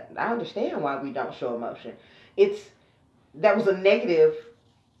like that. I understand why we don't show emotion. That was a negative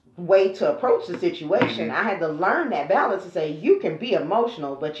way to approach the situation. I had to learn that balance to say you can be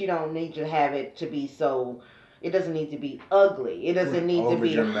emotional, but you don't need to have it to be so. It doesn't need to be ugly. It doesn't need to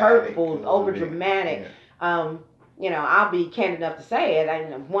be hurtful, over dramatic. Yeah. I'll be candid enough to say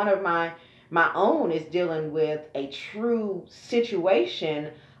it. One of my own is dealing with a true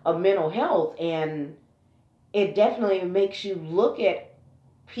situation of mental health, and it definitely makes you look at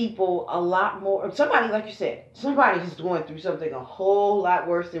people a lot more. Somebody, like you said, somebody is going through something a whole lot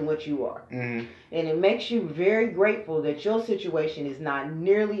worse than what you are. Mm-hmm. And it makes you very grateful that your situation is not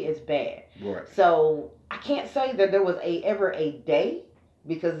nearly as bad. Right. So I can't say that there was ever a day,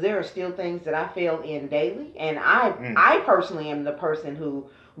 because there are still things that I fail in daily. And I personally am the person who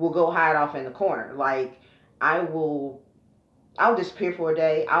will go hide off in the corner. Like, I'll disappear for a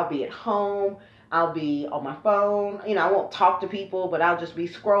day. I'll be at home. I'll be on my phone. I won't talk to people, but I'll just be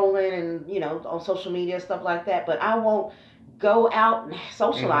scrolling and, on social media, stuff like that. But I won't go out and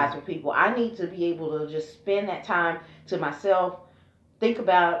socialize with people. I need to be able to just spend that time to myself, think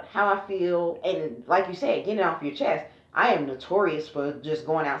about how I feel. And like you said, get it off your chest. I am notorious for just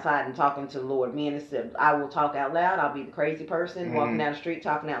going outside and talking to the Lord. Me and the Sim. I will talk out loud. I'll be the crazy person walking down the street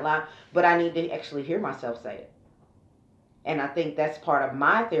talking out loud. But I need to actually hear myself say it. And I think that's part of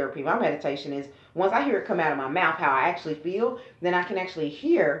my therapy. My meditation is once I hear it come out of my mouth, how I actually feel, then I can actually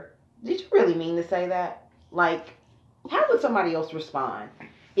hear, did you really mean to say that? Like, how would somebody else respond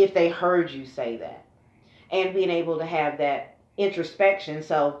if they heard you say that? And being able to have that introspection.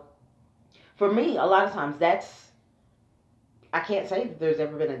 So for me, a lot of times I can't say that there's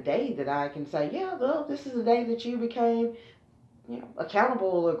ever been a day that I can say, yeah, well, this is a day that you became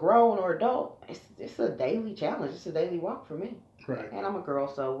accountable or grown or adult. It's a daily challenge. It's a daily walk for me. Right. And I'm a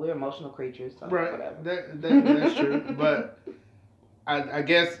girl, so we're emotional creatures. So right. Whatever. That's true. But I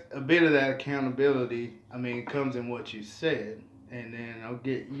guess a bit of that accountability, comes in what you said, and then I'll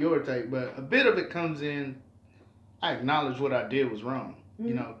get your take. But a bit of it comes in, I acknowledge what I did was wrong.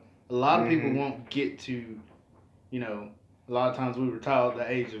 Mm-hmm. A lot of people won't get to, a lot of times we were taught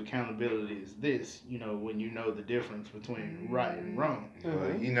the age of accountability is this, when you know the difference between right and wrong.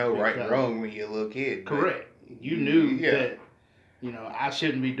 Mm-hmm. Well, right and wrong when you're a little kid. Correct. You knew that, I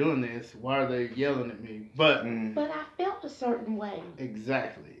shouldn't be doing this. Why are they yelling at me? But I felt a certain way.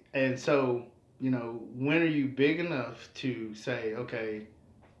 Exactly. And so, when are you big enough to say, okay,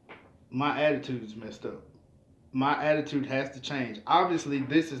 my attitude's messed up. My attitude has to change. Obviously,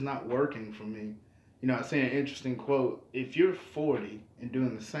 this is not working for me. I see an interesting quote. If you're 40 and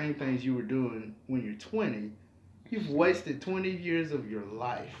doing the same things you were doing when you're 20, you've wasted 20 years of your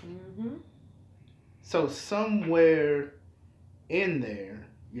life. Mm-hmm. So somewhere in there,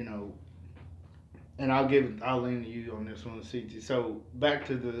 and I'll lean to you on this one, CT. So back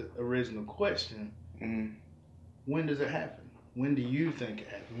to the original question, when does it happen? When do you think it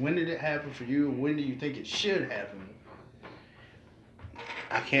happened? When did it happen for you? When do you think it should happen?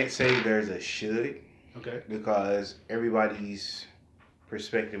 I can't say there's a should. Okay. Because everybody's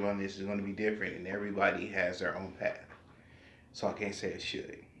perspective on this is going to be different, and everybody has their own path. So I can't say it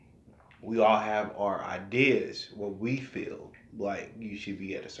should. We all have our ideas, what we feel like you should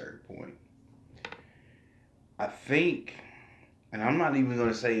be at a certain point. I think, and I'm not even going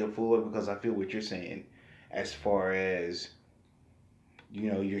to say it full because I feel what you're saying, as far as,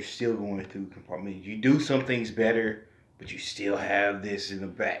 you're still going through compartments. You do some things better, but you still have this in the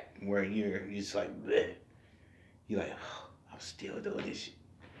back where you're just like, bleh. You're like, oh, I'm still doing this shit.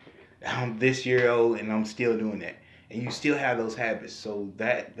 I'm this year old and I'm still doing that. And you still have those habits. So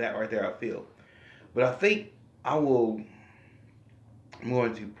that right there, I feel. But I think I'm going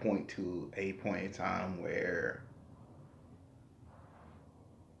to point to a point in time where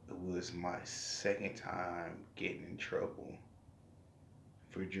it was my second time getting in trouble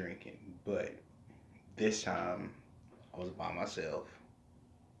for drinking. But this time, I was by myself.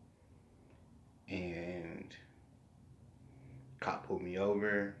 And cop pulled me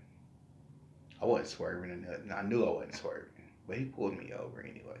over. I wasn't swerving or nothing. I knew I wasn't swerving. But he pulled me over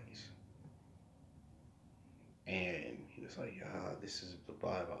anyways. And he was like, this is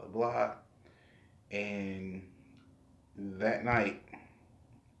blah, blah, blah. And that night,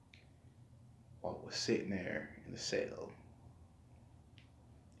 while I was sitting there in the cell,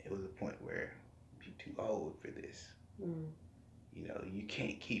 it was a point where you're too old for this. Mm. You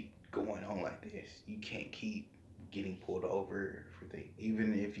can't keep going on like this. You can't keep getting pulled over for things.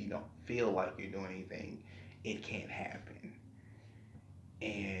 Even if you don't feel like you're doing anything, it can't happen.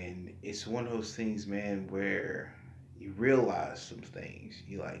 And it's one of those things, man, where you realize some things.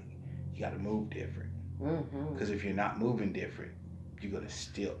 You got to move different. Because if you're not moving different, you're going to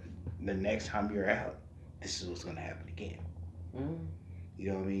still, the next time you're out, this is what's going to happen again. You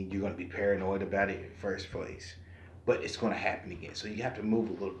know what I mean? You're going to be paranoid about it in the first place. But it's going to happen again. So you have to move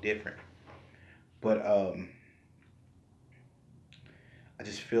a little different. But I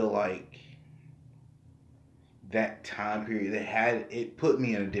just feel like that time period, it put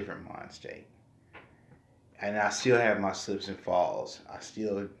me in a different mind state. And I still have my slips and falls. I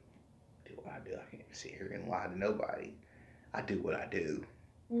still do what I do. I can't sit here and lie to nobody. I do what I do.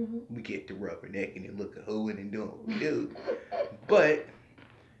 Mm-hmm. We get to rubbernecking and look at hooing and doing what we do. But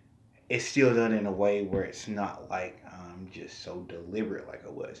it's still done in a way where it's not like I'm just so deliberate like I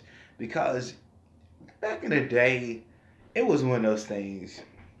was. Because back in the day, it was one of those things.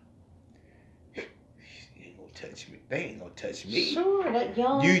 You ain't gonna touch me. They ain't gonna touch me. Sure, that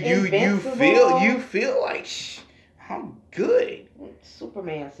young you feel like I'm good.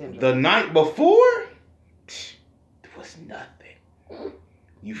 Superman syndrome. The night before, there was nothing.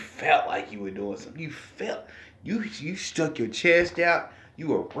 You felt like you were doing something. You felt you stuck your chest out. You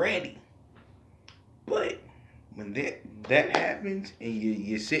were ready. But when that happens and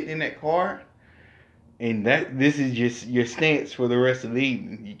you're sitting in that car. And this is just your stance for the rest of the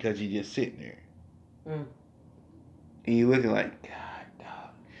evening because you're just sitting there. And you're looking like, God,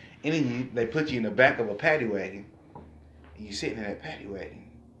 dog. And then they put you in the back of a paddy wagon. And you're sitting in that paddy wagon.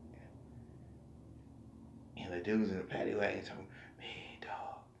 And the dude's in the paddy wagon talking, man,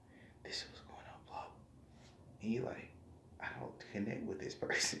 dog, this is what's going on, blah. And you're like, I don't connect with this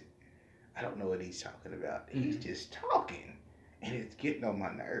person. I don't know what he's talking about. He's just talking. And it's getting on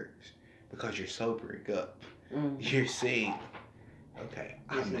my nerves. Because you're sobering up. You're seeing, okay,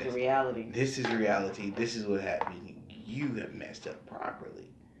 this is reality. This is reality. This is what happened. You have messed up properly.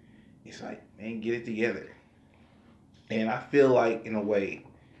 It's like, man, get it together. And I feel like in a way,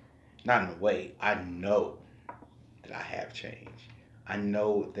 not in a way, I know that I have changed. I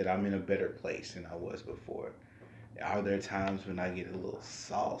know that I'm in a better place than I was before. Are there times when I get a little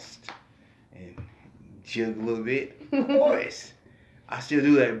sauced and jug a little bit? Of course. I still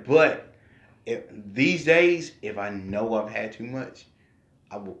do that, but these days, if I know I've had too much,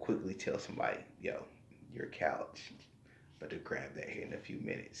 I will quickly tell somebody, yo, your couch, but to grab that here in a few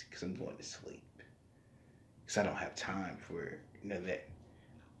minutes because I'm going to sleep. Because I don't have time for that.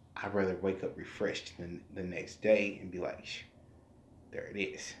 I'd rather wake up refreshed than the next day and be like, there it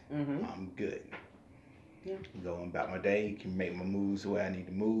is. I'm good. Yeah. Going about my day, can make my moves the way I need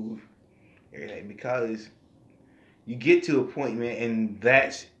to move. Everything. Because you get to a point, man, and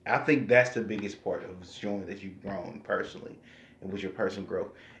I think that's the biggest part of showing that you've grown personally and with your personal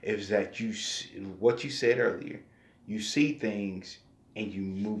growth is that what you said earlier, you see things and you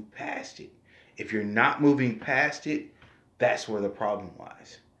move past it. If you're not moving past it, that's where the problem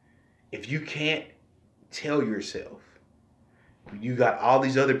lies. If you can't tell yourself, you got all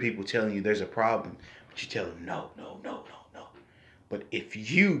these other people telling you there's a problem, but you tell them no. But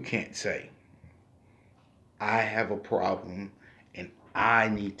if you can't say, I have a problem and I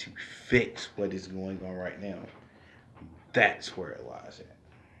need to fix what is going on right now, That's where it lies at.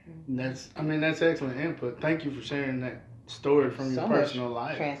 That's excellent input. Thank you for sharing that story from So your much personal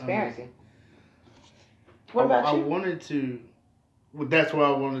life. transparency. What about I you? wanted to. Well, that's what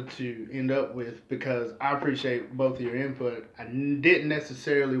I wanted to end up with because I appreciate both of your input. I didn't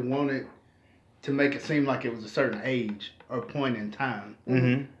necessarily want it to make it seem like it was a certain age or point in time.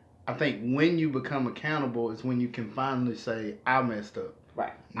 Mm-hmm. I think when you become accountable is when you can finally say, I messed up.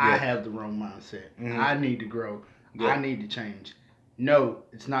 Right. I Yeah. have the wrong mindset. Mhm. I need to grow. Yeah. I need to change. No,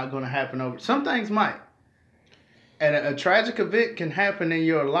 it's not going to happen over. Some things might. And a tragic event can happen in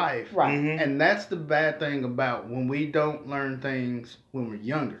your life. Right. Mm-hmm. And that's the bad thing about when we don't learn things when we're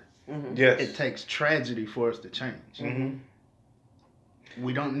younger. Mm-hmm. Yes. It takes tragedy for us to change. Mm-hmm.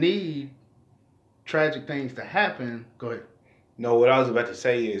 We don't need tragic things to happen. Go ahead. No, what I was about to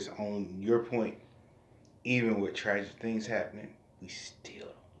say is on your point, even with tragic things happening, we still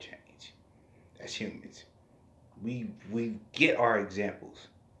don't change. As humans. We get our examples.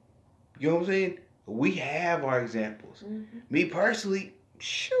 You know what I'm saying? We have our examples. Mm-hmm. Me personally,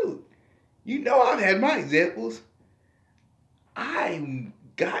 shoot. You know I've had my examples. I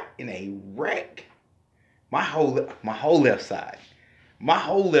got in a wreck. My whole left side. My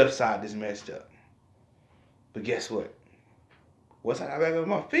whole left side is messed up. But guess what? Once I got back on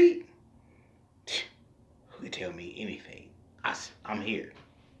my feet, who can tell me anything? I'm here.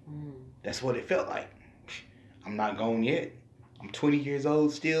 Mm. That's what it felt like. I'm not gone yet. I'm 20 years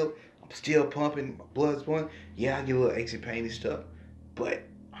old still. I'm still pumping. My blood's going. Yeah, I get a little aches and pain and stuff. But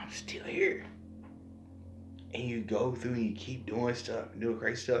I'm still here. And you go through and you keep doing stuff, doing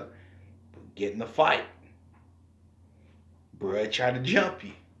great stuff. But get in the fight. Bruh tried to jump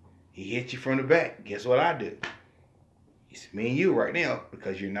you. He hit you from the back. Guess what I do? It's me and you right now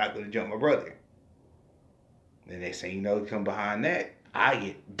because you're not going to jump my brother. The next thing you know, come behind that, I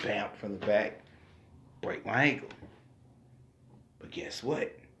get bounced from the back, break my ankle. But guess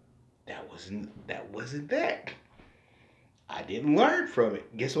what? That wasn't that. I didn't learn from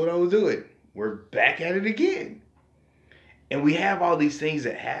it. Guess what I was doing? We're back at it again. And we have all these things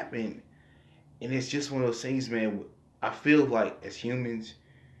that happen, and it's just one of those things, man. I feel like as humans,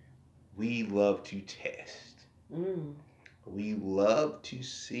 we love to test. Mm. We love to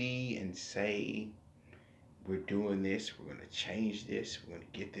see and say, we're doing this, we're going to change this, we're going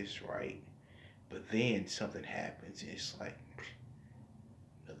to get this right. But then something happens, and it's like,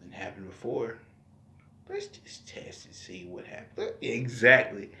 nothing happened before. Let's just test and see what happens.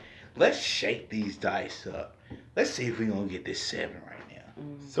 Exactly. Let's shake these dice up. Let's see if we're going to get this 7 right now.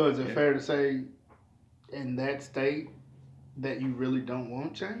 Mm. So is it Yeah. fair to say in that state that you really don't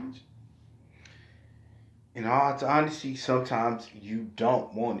want change? In all honesty, sometimes you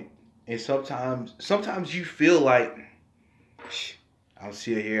don't want it. And sometimes you feel like, I'm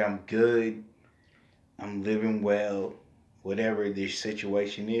still here, I'm good, I'm living well, whatever this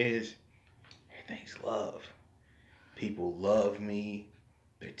situation is, everything's love. People love me,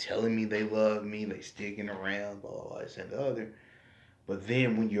 they're telling me they love me, they sticking around, blah, blah, blah, this and the other. But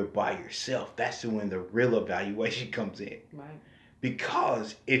then when you're by yourself, that's when the real evaluation comes in. Right.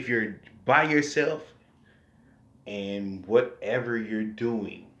 Because if you're by yourself and whatever you're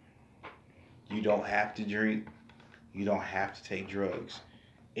doing, you don't have to drink, you don't have to take drugs.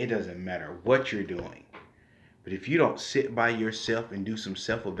 It doesn't matter what you're doing. But if you don't sit by yourself and do some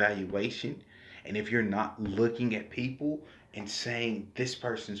self-evaluation, and if you're not looking at people and saying, this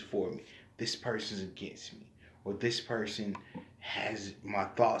person's for me, this person's against me, or this person has my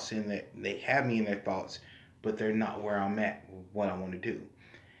thoughts in that, they have me in their thoughts, but they're not where I'm at, what I want to do.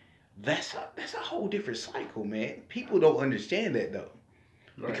 That's a whole different cycle, man. People don't understand that though.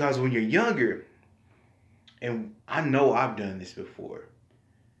 Right. Because when you're younger, and I know I've done this before,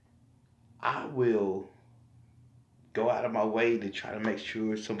 I will go out of my way to try to make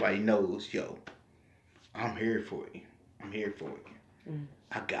sure somebody knows, yo, I'm here for you. I'm here for you. Mm.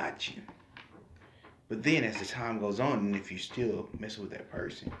 I got you. But then as the time goes on, and if you still mess with that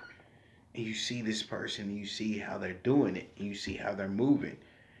person, and you see this person, and you see how they're doing it, and you see how they're moving,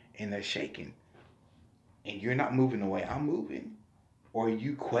 and they're shaking, and you're not moving the way I'm moving, or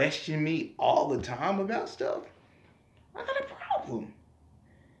you question me all the time about stuff, I got a problem.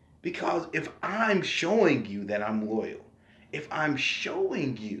 Because if I'm showing you that I'm loyal, if I'm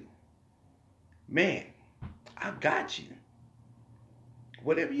showing you, man, I got you.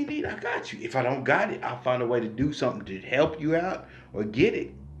 Whatever you need, I got you. If I don't got it, I'll find a way to do something to help you out or get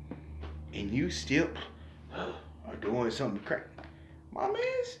it. And you still are doing something crazy. My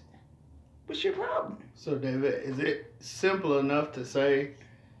man's, what's your problem? So, David, is it simple enough to say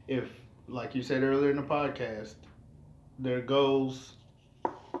if, like you said earlier in the podcast, their goals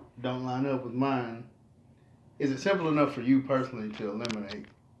don't line up with mine, is it simple enough for you personally to eliminate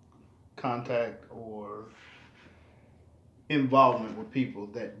contact or involvement with people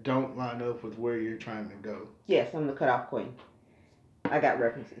that don't line up with where you're trying to go? Yes, I'm the cutoff queen. I got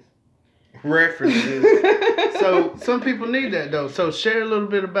references. References. So some people need that though. So share a little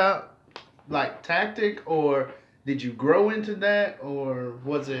bit about like tactic, or did you grow into that, or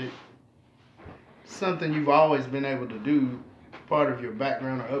was it something you've always been able to do, part of your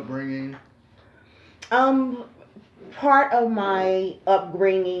background or upbringing? Part of my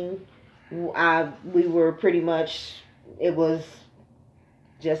upbringing, we were pretty much, it was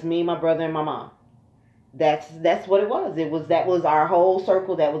just me, my brother, and my mom. That's what it was. That was our whole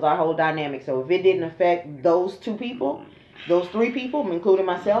circle. That was our whole dynamic. So if it didn't affect those two people, those three people, including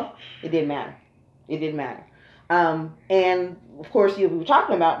myself, it didn't matter. It didn't matter. And of course, we were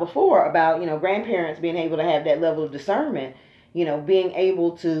talking about before about grandparents being able to have that level of discernment. Being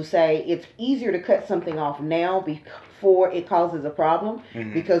able to say it's easier to cut something off now before it causes a problem.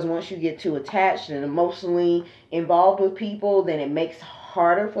 Mhm. Because once you get too attached and emotionally involved with people, then it makes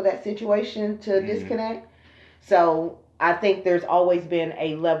harder for that situation to disconnect. So I think there's always been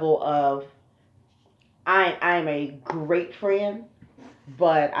a level of I'm a great friend,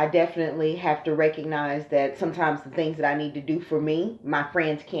 but I definitely have to recognize that sometimes the things that I need to do for me, my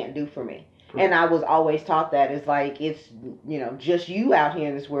friends can't do for me. And I was always taught that it's like it's just you out here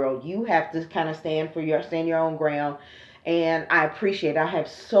in this world. You have to kind of stand your own ground. And I appreciate it. I have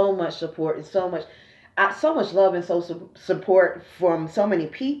so much support and so much love and support from so many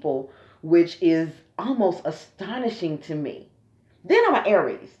people, which is almost astonishing to me. Then I'm an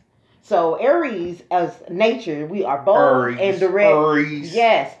Aries. So Aries as nature, we are bold and direct. Aries.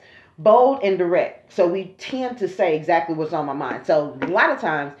 Yes, bold and direct. So we tend to say exactly what's on my mind. So a lot of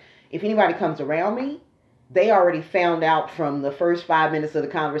times, if anybody comes around me, they already found out from the first 5 minutes of the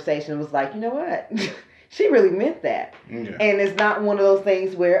conversation, was like, you know what? She really meant that. Yeah. And it's not one of those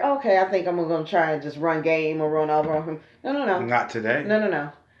things where, okay, I think I'm going to try and just run game or run over him. No. Not today.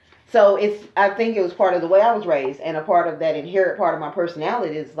 No. So I think it was part of the way I was raised, and a part of that inherent part of my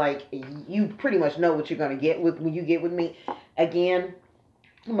personality is like, you pretty much know what you're going to get when you get with me. Again,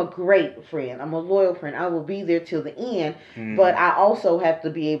 I'm a great friend. I'm a loyal friend. I will be there till the end. But I also have to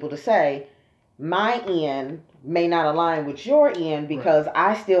be able to say, my end may not align with your end because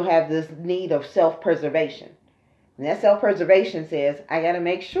I still have this need of self-preservation. And that self-preservation says, I got to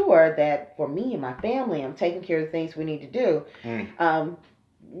make sure that for me and my family, I'm taking care of the things we need to do.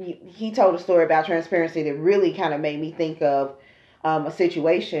 He told a story about transparency that really kind of made me think of a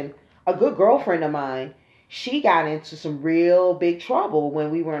situation. A good girlfriend of mine, she got into some real big trouble when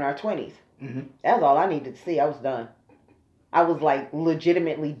we were in our 20s. Mm-hmm. That's all I needed to see. I was done. I was like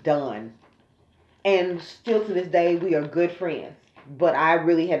legitimately done. And still to this day, we are good friends. But I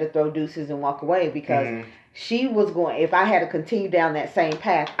really had to throw deuces and walk away because she was going, if I had to continue down that same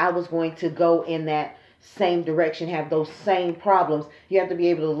path, I was going to go in that same direction, have those same problems. You have to be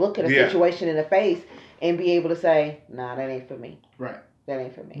able to look at a situation in the face and be able to say, nah, that ain't for me. Right. That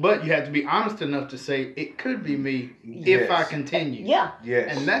ain't for me. But you have to be honest enough to say it could be me if I continue. Yeah.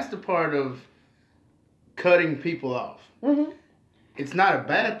 Yes. And that's the part of cutting people off. Mm-hmm. It's not a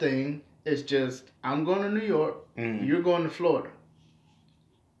bad thing. It's just, I'm going to New York. You're going to Florida.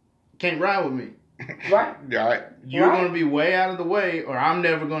 Can't ride with me. Right. Right. You're going to be way out of the way, or I'm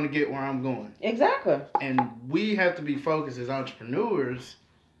never going to get where I'm going. Exactly. And we have to be focused as entrepreneurs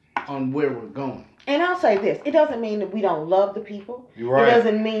on where we're going. And I'll say this. It doesn't mean that we don't love the people. You're right. It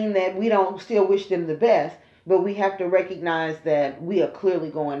doesn't mean that we don't still wish them the best. But we have to recognize that we are clearly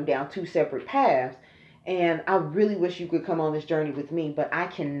going down two separate paths. And I really wish you could come on this journey with me, but I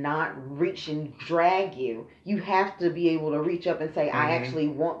cannot reach and drag you. You have to be able to reach up and say, I actually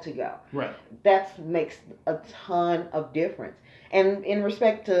want to go. Right. That makes a ton of difference. And in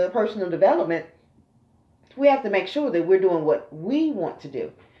respect to personal development, we have to make sure that we're doing what we want to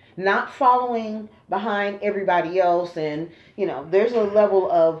do. Not following behind everybody else. And, there's a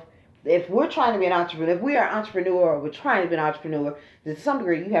level of, if we're trying to be an entrepreneur, if we are an entrepreneur or we're trying to be an entrepreneur, to some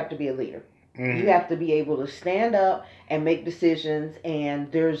degree you have to be a leader. You have to be able to stand up and make decisions,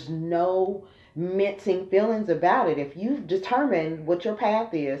 and there's no mincing feelings about it. If you've determined what your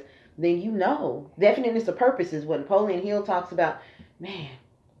path is, then definiteness of purpose is what Napoleon Hill talks about. Man,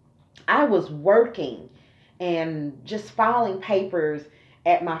 I was working and just filing papers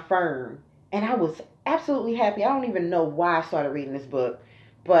at my firm, and I was absolutely happy. I don't even know why I started reading this book,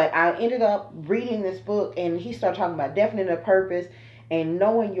 but I ended up reading this book, and he started talking about definite of purpose and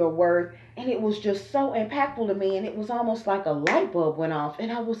knowing your worth. And it was just so impactful to me. And it was almost like a light bulb went off.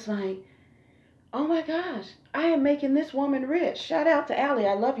 And I was like, oh my gosh, I am making this woman rich. Shout out to Allie.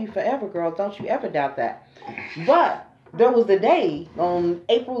 I love you forever, girl. Don't you ever doubt that. But there was the day on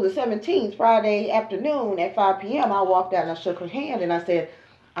April the 17th, Friday afternoon at 5 p.m. I walked out and I shook her hand and I said,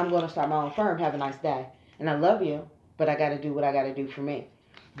 I'm going to start my own firm. Have a nice day. And I love you, but I got to do what I got to do for me.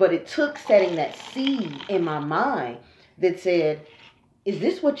 But it took setting that seed in my mind that said, is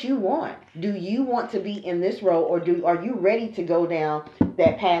this what you want? Do you want to be in this role, or are you ready to go down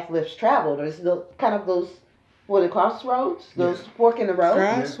that path less traveled? Or is the kind of those, what are the crossroads? Those fork in the road?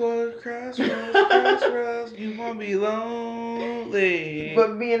 Crossroads, you won't be lonely.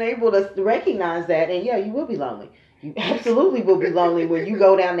 But being able to recognize that, and yeah, you will be lonely. You absolutely will be lonely when you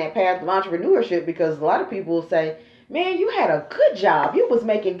go down that path of entrepreneurship, because a lot of people will say, man, you had a good job. You was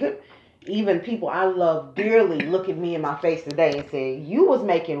making good. Even people I love dearly look at me in my face today and say, you was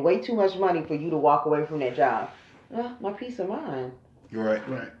making way too much money for you to walk away from that job. Well, my peace of mind. Right.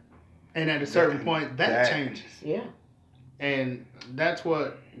 And at a certain point, that changes. Yeah. And that's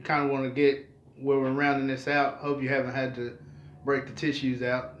what kind of want to get where we're rounding this out. Hope you haven't had to break the tissues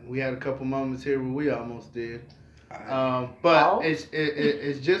out. We had a couple moments here where we almost did. But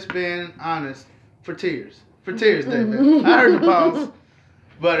it's just being honest for tears. For tears, David. I heard the pause.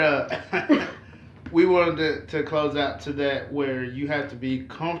 But we wanted to close out to that where you have to be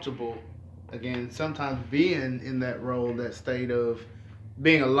comfortable, again, sometimes being in that role, that state of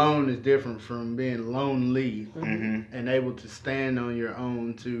being alone is different from being lonely, and able to stand on your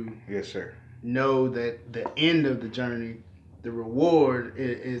own to know that the end of the journey, the reward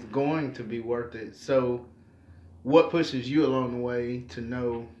is going to be worth it. So what pushes you along the way to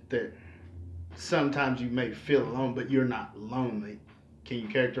know that sometimes you may feel alone, but you're not lonely? Can you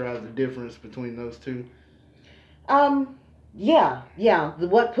characterize the difference between those two? Yeah.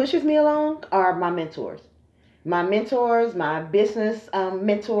 What pushes me along are my mentors. My business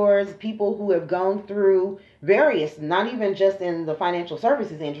mentors, people who have gone through various, not even just in the financial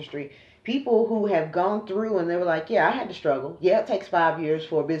services industry, people who have gone through and they were like, yeah, I had to struggle. Yeah, it takes 5 years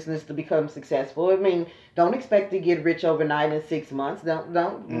for a business to become successful. I mean, don't expect to get rich overnight in 6 months.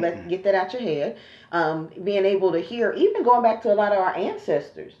 Don't get that out your head. Being able to hear, even going back to a lot of our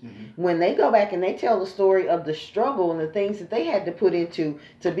ancestors, when they go back and they tell the story of the struggle and the things that they had to put into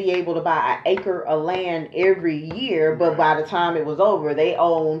to be able to buy an acre of land every year, but by the time it was over, they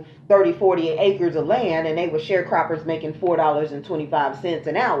owned 30, 40 acres of land and they were sharecroppers making $4.25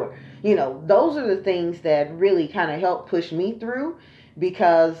 an hour. You know, those are the things that really kind of help push me through,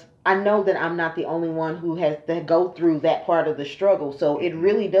 because I know that I'm not the only one who has to go through that part of the struggle. So it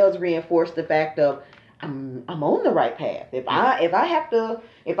really does reinforce the fact of I'm on the right path. If I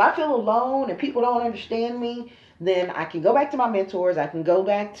feel alone and people don't understand me, then I can go back to my mentors. I can go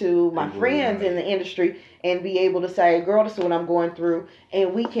back to my friends in the industry and be able to say, girl, this is what I'm going through.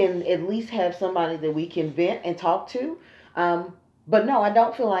 And we can at least have somebody that we can vent and talk to. But no, I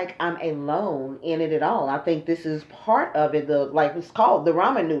don't feel like I'm alone in it at all. I think this is part of it. It's called the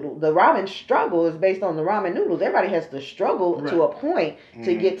ramen noodle. The ramen struggle is based on the ramen noodles. Everybody has to struggle to a point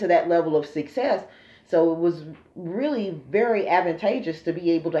to get to that level of success. So it was really very advantageous to be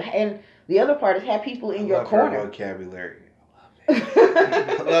able to. And the other part is have people in your corner. Her vocabulary.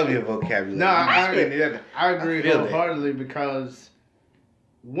 I love your vocabulary. No, I agree wholeheartedly, because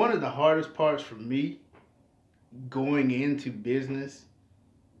one of the hardest parts for me going into business,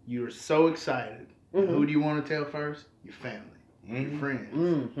 you're so excited. Who do you want to tell first? Your family, your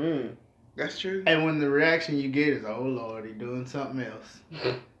friends. That's true. And when the reaction you get is, "Oh Lord, he's doing something else."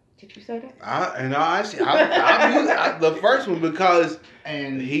 Did you say that? I the first one, because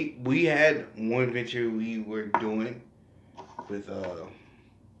we had one venture we were doing with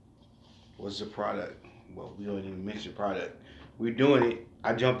what's the product? Well, we don't even mention the product. We're doing it.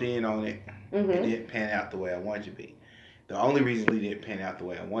 I jumped in on it. It didn't pan out the way I wanted to be. The only reason it didn't pan out the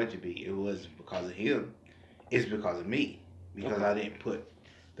way I wanted to be, it was because of him. It's because of me. Because I didn't put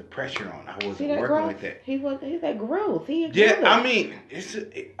the pressure on. I wasn't working with that. He's that growth. I mean,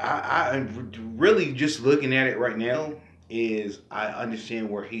 I'm really just looking at it right now. Is I understand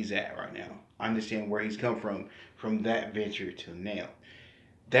where he's at right now. I understand where he's come from that venture to now.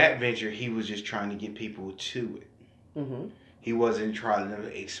 That venture, he was just trying to get people to it. He wasn't trying to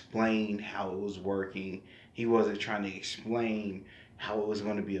explain how it was working. He wasn't trying to explain how it was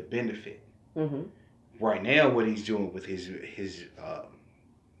going to be a benefit. Right now, what he's doing with his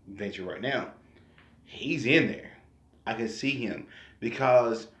venture right now, he's in there. I can see him,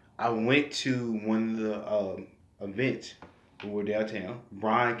 because I went to one of the events when we were downtown.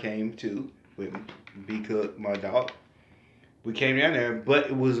 Brian came too with B Cook, my dog. We came down there, but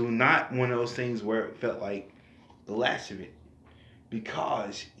it was not one of those things where it felt like the last event.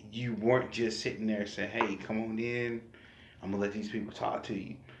 because you weren't just sitting there saying, hey, come on in, I'm going to let these people talk to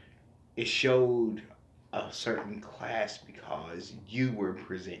you. It showed a certain class because you were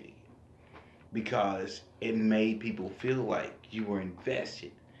presenting. Because it made people feel like you were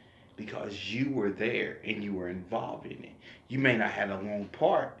invested. Because you were there and you were involved in it. You may not have a long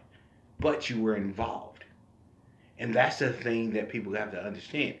part, but you were involved. And that's the thing that people have to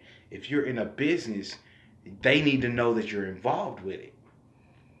understand. If you're in a business, they need to know that you're involved with it.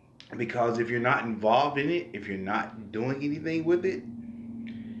 Because if you're not involved in it, if you're not doing anything with it,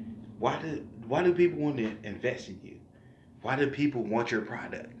 why do people want to invest in you? Why do people want your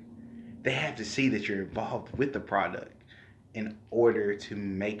product? They have to see that you're involved with the product in order to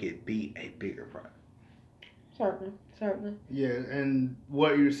make it be a bigger product. Certainly. Yeah, and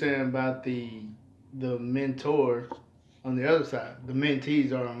what you're saying about the mentor on the other side, the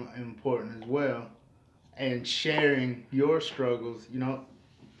mentees are important as well, and sharing your struggles.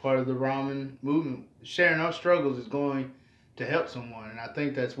 Part of the ramen movement, sharing our struggles is going to help someone, and I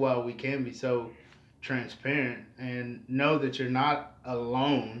think that's why we can be so transparent and know that you're not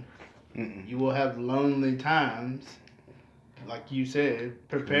alone. Mm-mm. You will have lonely times, like you said.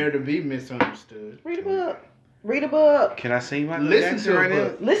 Prepare to be misunderstood. Read a book. Can I sing Michael Listen Jackson to a right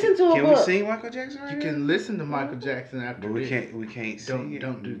book. now? Listen to a Can book. we sing Michael Jackson right You now? can listen to Michael Jackson after But we this. can't sing it.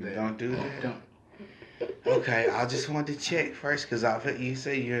 Don't do that. Don't do that. Don't. Okay, I just wanted to check first because you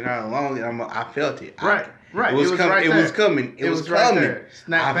say you're not alone. And I felt it. Right. It was coming. right It there. was coming. It was right coming. there.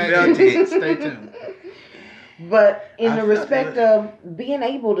 Snap I back felt in. it. Stay tuned. But in I the felt respect it. of being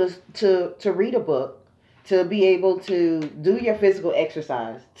able to read a book, to be able to do your physical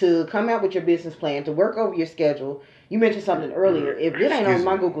exercise, to come out with your business plan, to work over your schedule. You mentioned something earlier. If it ain't on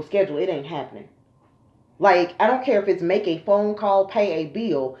my Google schedule, it ain't happening. Like, I don't care if it's make a phone call, pay a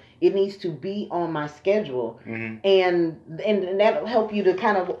bill. It needs to be on my schedule. Mm-hmm. And that'll help you to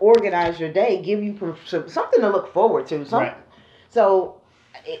kind of organize your day, give you something to look forward to. Right. So,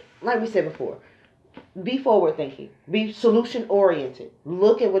 like we said before, be forward thinking, be solution oriented.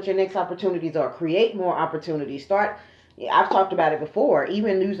 Look at what your next opportunities are. Create more opportunities. I've talked about it before,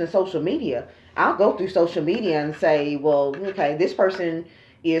 even using social media. I'll go through social media and say, well, okay, this person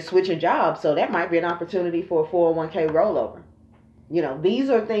is switching jobs, so that might be an opportunity for a 401k rollover. These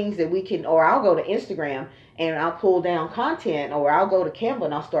are things that we can, or I'll go to Instagram and I'll pull down content, or I'll go to Canva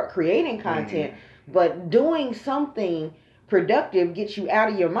and I'll start creating content. Mm-hmm. But doing something productive gets you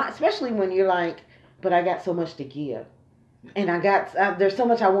out of your mind, especially when you're like, but I got so much to give. And there's so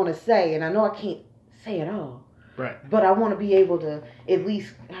much I want to say, and I know I can't say it all. Right. But I want to be able to at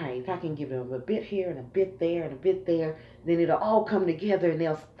least, all right, if I can give them a bit here and a bit there and a bit there, then it'll all come together and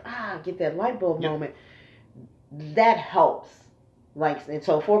they'll get that light bulb moment. That helps. And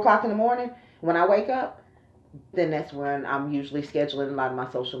so 4 o'clock in the morning, when I wake up, then that's when I'm usually scheduling a lot of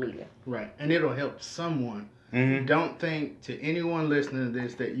my social media. Right. And it'll help someone. Mm-hmm. Don't think to anyone listening to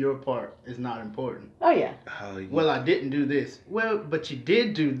this that your part is not important. Oh, yeah. Well, I didn't do this. Well, but you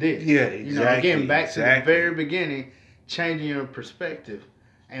did do this. Yeah, exactly. Again, back to the very beginning, changing your perspective.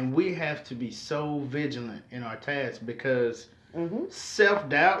 And we have to be so vigilant in our tasks because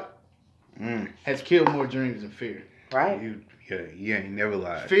self-doubt has killed more dreams than fear. Right. You ain't never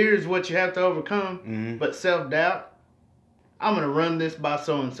lied. Fear is what you have to overcome, but self-doubt, I'm going to run this by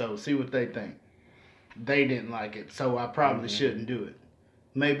so-and-so, see what they think. They didn't like it, so I probably shouldn't do it.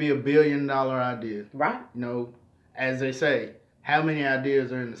 Maybe $1 billion idea. Right. As they say, how many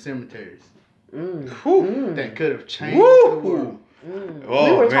ideas are in the cemeteries that could have changed the world? Oh,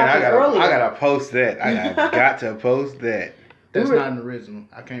 we were man, talking earlier. I gotta post that. I got to post that. That's not an original.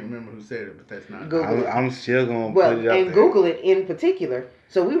 I can't remember who said it, but that's not. I'm still gonna put it up and there. Google it in particular.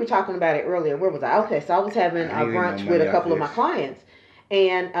 So we were talking about it earlier. Where was I? Okay, so I was having a brunch with a couple of my clients.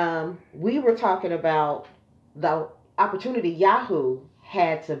 And we were talking about the opportunity Yahoo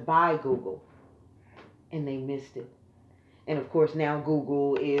had to buy Google. And they missed it. And of course now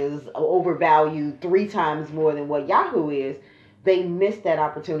Google is overvalued 3 times more than what Yahoo is. They missed that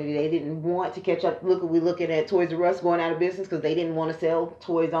opportunity. They didn't want to catch up. We're looking at Toys R Us going out of business because they didn't want to sell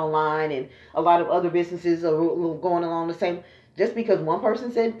toys online. And a lot of other businesses are going along the same. Just because one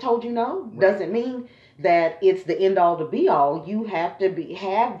person told you no doesn't mean that it's the end all to be all. You have to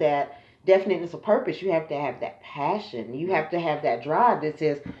have that definiteness of purpose. You have to have that passion. You have to have that drive that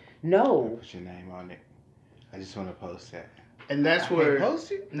says no. Put your name on it. I just want to post that. And that's where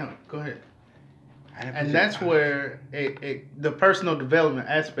post it. No, go ahead. And that's where the personal development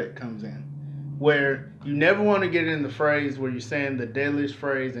aspect comes in, where you never want to get in the phrase where you're saying the deadliest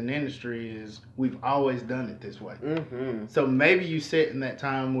phrase in the industry is we've always done it this way. Mm-hmm. So maybe you sit in that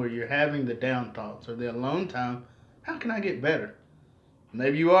time where you're having the down thoughts or the alone time. How can I get better?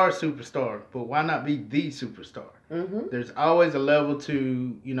 Maybe you are a superstar, but why not be the superstar? Mm-hmm. There's always a level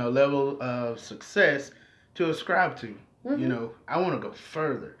of success to ascribe to. Mm-hmm. I want to go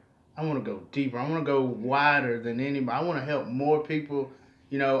further. I want to go deeper. I want to go wider than anybody. I want to help more people.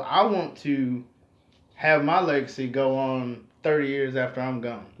 I want to have my legacy go on 30 years after I'm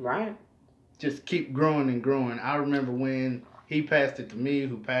gone. Right. Just keep growing and growing. I remember when he passed it to me,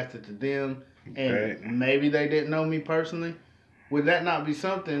 who passed it to them, and Right. maybe they didn't know me personally. Would that not be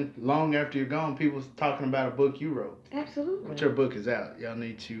something long after you're gone? People talking about a book you wrote. Absolutely. But your book is out. Y'all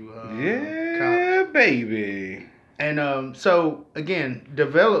need to Yeah, baby. And so again,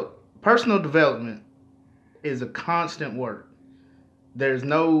 personal development is a constant work. There's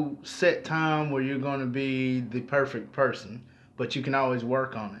no set time where you're going to be the perfect person, but you can always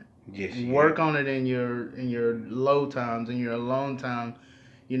work on it. Yes, Work on it in your low times, in your alone time.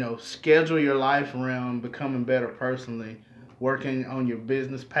 Schedule your life around becoming better personally, working on your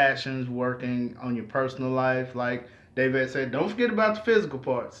business passions, working on your personal life. Like David said, don't forget about the physical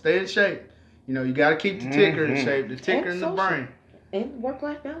part. Stay in shape. You got to keep the ticker in shape, the ticker in the brain. And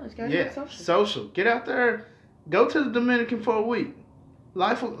work-life balance. Gotta Yeah, have social. social. Get out there. Go to the Dominican for a week.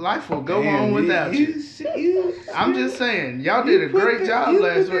 Life will go on without you. I'm just saying, y'all did a great job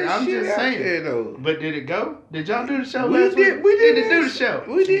last week. I'm just saying. But did it go? Did y'all do the show last week? We did do the show.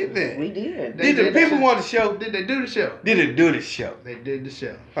 We did that. We did. They Did the people want the show? Did they do the show? Did it do the show? They did the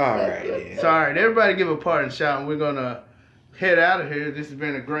show. All right. Yeah. So, all right, everybody give a parting shot, and we're going to head out of here. This has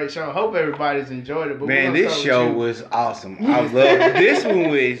been a great show. I hope everybody's enjoyed it. But Man, this show was awesome. I love this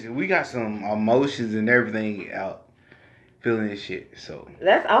one. We got some emotions and everything out. Feeling this shit. So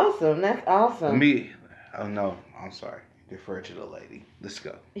That's awesome. That's awesome. Oh no, I'm sorry. Defer to the lady. Let's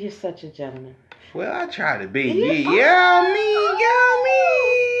go. You're such a gentleman. Well, I try to be. Yeah. You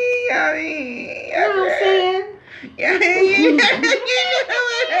You know what I'm saying? know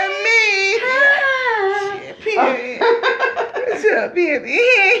what I mean? Period. What's up, baby?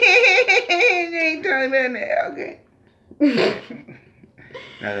 Ain't talking about that, okay?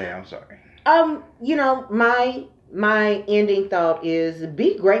 No, I'm sorry. My ending thought is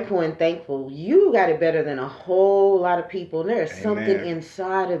be grateful and thankful. You got it better than a whole lot of people. And there is something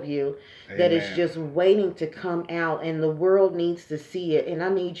inside of you that is just waiting to come out, and the world needs to see it. And I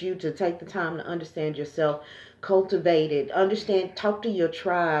need you to take the time to understand yourself, cultivate it, talk to your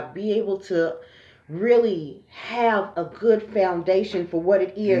tribe, be able to really have a good foundation for what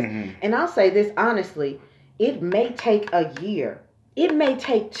it is. Mm-hmm. And I'll say this honestly, it may take a year. It may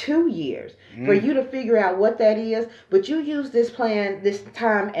take 2 years for you to figure out what that is, but you use this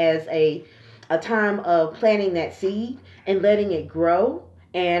time as a time of planting that seed and letting it grow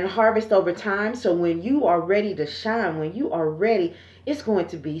and harvest over time. So when you are ready to shine, when you are ready, it's going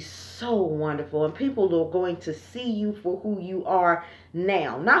to be so wonderful, and people are going to see you for who you are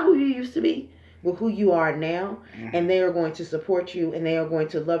now, not who you used to be, but who you are now. And they are going to support you, and they are going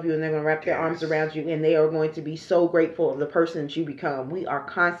to love you, and they're going to wrap their arms around you, and they are going to be so grateful of the person that you become. We are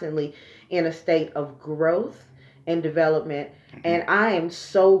constantly in a state of growth and development, and I am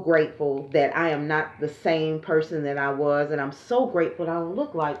so grateful that I am not the same person that I was, and I'm so grateful that I don't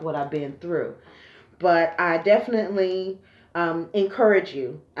look like what I've been through. But I definitely encourage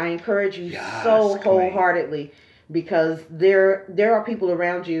you. I encourage you so wholeheartedly, because there are people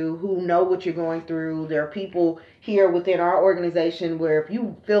around you who know what you're going through. There are people here within our organization where if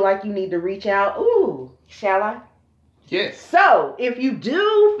you feel like you need to reach out, shall I? Yes. So if you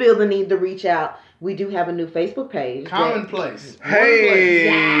do feel the need to reach out, we do have a new Facebook page. Commonplace.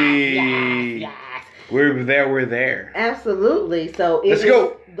 Hey. Yes. We're there. Absolutely. So Let's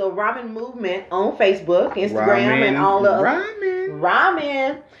go. The Ramen Movement on Facebook, Instagram, and all the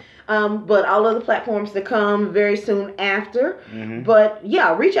Ramen. But all of the platforms to come very soon after. But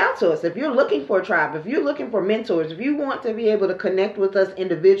yeah, reach out to us if you're looking for a tribe, if you're looking for mentors, if you want to be able to connect with us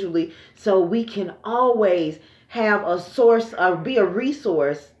individually, so we can always have a source or be a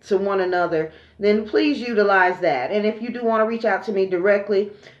resource to one another, then please utilize that. And if you do want to reach out to me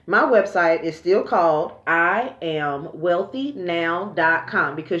directly, my website is still called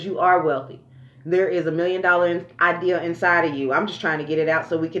IamWealthyNow.com, because you are wealthy. There is $1 million idea inside of you. I'm just trying to get it out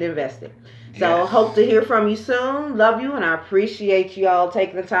so we can invest it. So hope to hear from you soon. Love you, and I appreciate you all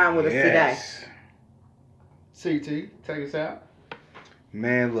taking the time with us today. CT, take us out.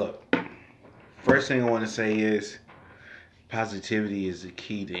 Man, look. First thing I want to say is positivity is the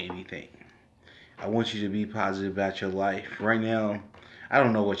key to anything. I want you to be positive about your life. Right now, I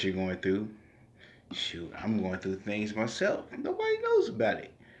don't know what you're going through. Shoot, I'm going through things myself. Nobody knows about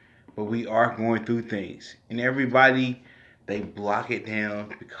it. But we are going through things. And everybody, they block it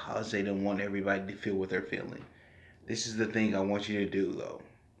down because they don't want everybody to feel what they're feeling. This is the thing I want you to do, though.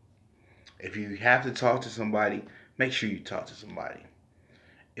 If you have to talk to somebody, make sure you talk to somebody.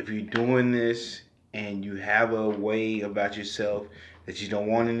 If you're doing this and you have a way about yourself that you don't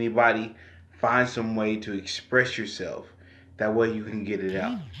want anybody, find some way to express yourself. That way you can get it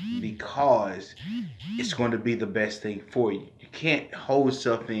out. Because it's going to be the best thing for you. You can't hold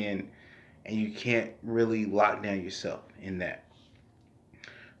stuff in and you can't really lock down yourself in that.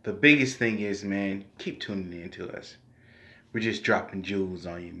 The biggest thing is, man, keep tuning in to us. We're just dropping jewels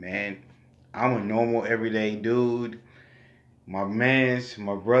on you, man. I'm a normal, everyday dude. My man's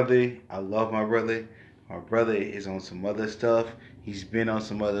my brother. I love my brother. My brother is on some other stuff. He's been on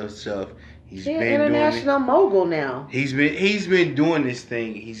some other stuff. He's been international mogul now. He's been doing this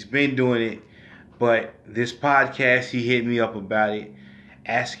thing. He's been doing it. But this podcast, he hit me up about it,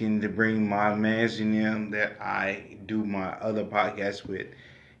 asking to bring my mans in them that I do my other podcast with.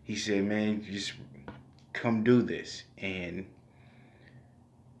 He said, man, just come do this. And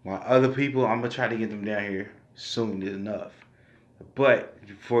my other people, I'm going to try to get them down here soon enough. But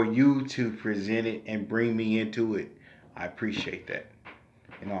for you to present it and bring me into it, I appreciate that.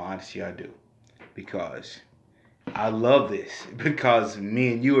 In all honesty, I do. Because I love this. Because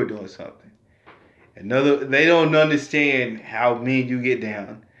me and you are doing something. They don't understand how me and you get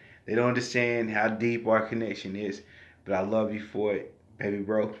down. They don't understand how deep our connection is. But I love you for it, baby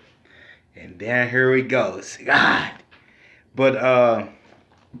bro. And then here it goes. God. But,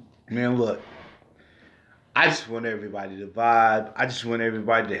 man, look. I just want everybody to vibe. I just want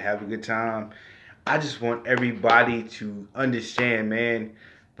everybody to have a good time. I just want everybody to understand, man,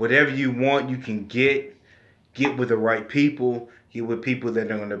 whatever you want, you can get. Get with the right people. Get with people that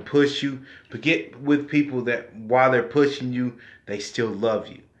are going to push you. But get with people that, while they're pushing you, they still love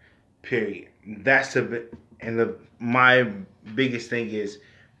you. Period. That's my biggest thing is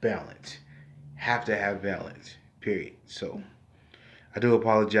balance. Have to have balance. Period. So, I do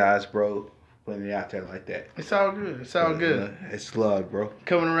apologize, bro. Putting it out there like that. It's all good. It's all good. It's love, bro.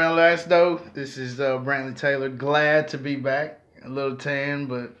 Coming around last, though, this is Brantley Taylor. Glad to be back. A little tan,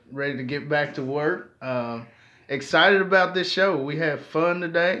 but ready to get back to work. Excited about this show. We had fun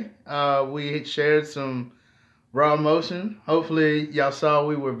today. We shared some raw emotion. Hopefully, y'all saw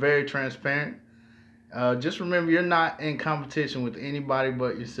we were very transparent. Just remember, you're not in competition with anybody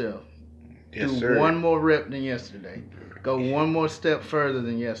but yourself. Yes, Do sir. one more rep than yesterday. Go one more step further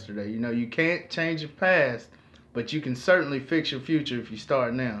than yesterday. You know, you can't change your past, but you can certainly fix your future if you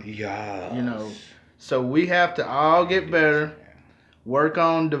start now. Yeah. You know, so we have to all get better, work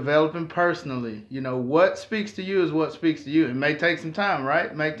on developing personally. You know, what speaks to you is what speaks to you. It may take some time, right?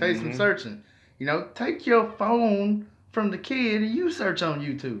 It may take some searching. You know, take your phone from the kid and you search on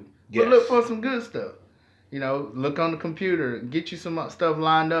YouTube. Yes. But look for some good stuff. You know, look on the computer, get you some stuff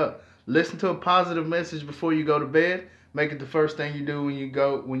lined up. Listen to a positive message before you go to bed. Make it the first thing you do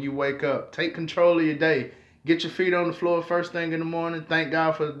when you wake up. Take control of your day. Get your feet on the floor first thing in the morning. Thank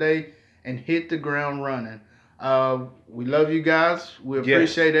God for the day and hit the ground running. We love you guys. We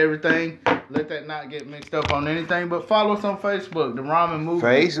appreciate everything. Let that not get mixed up on anything. But follow us on Facebook, The Ramen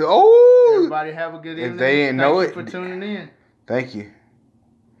Movement. Oh! Everybody have a good evening. If they didn't know it, Thank you for tuning in. Thank you.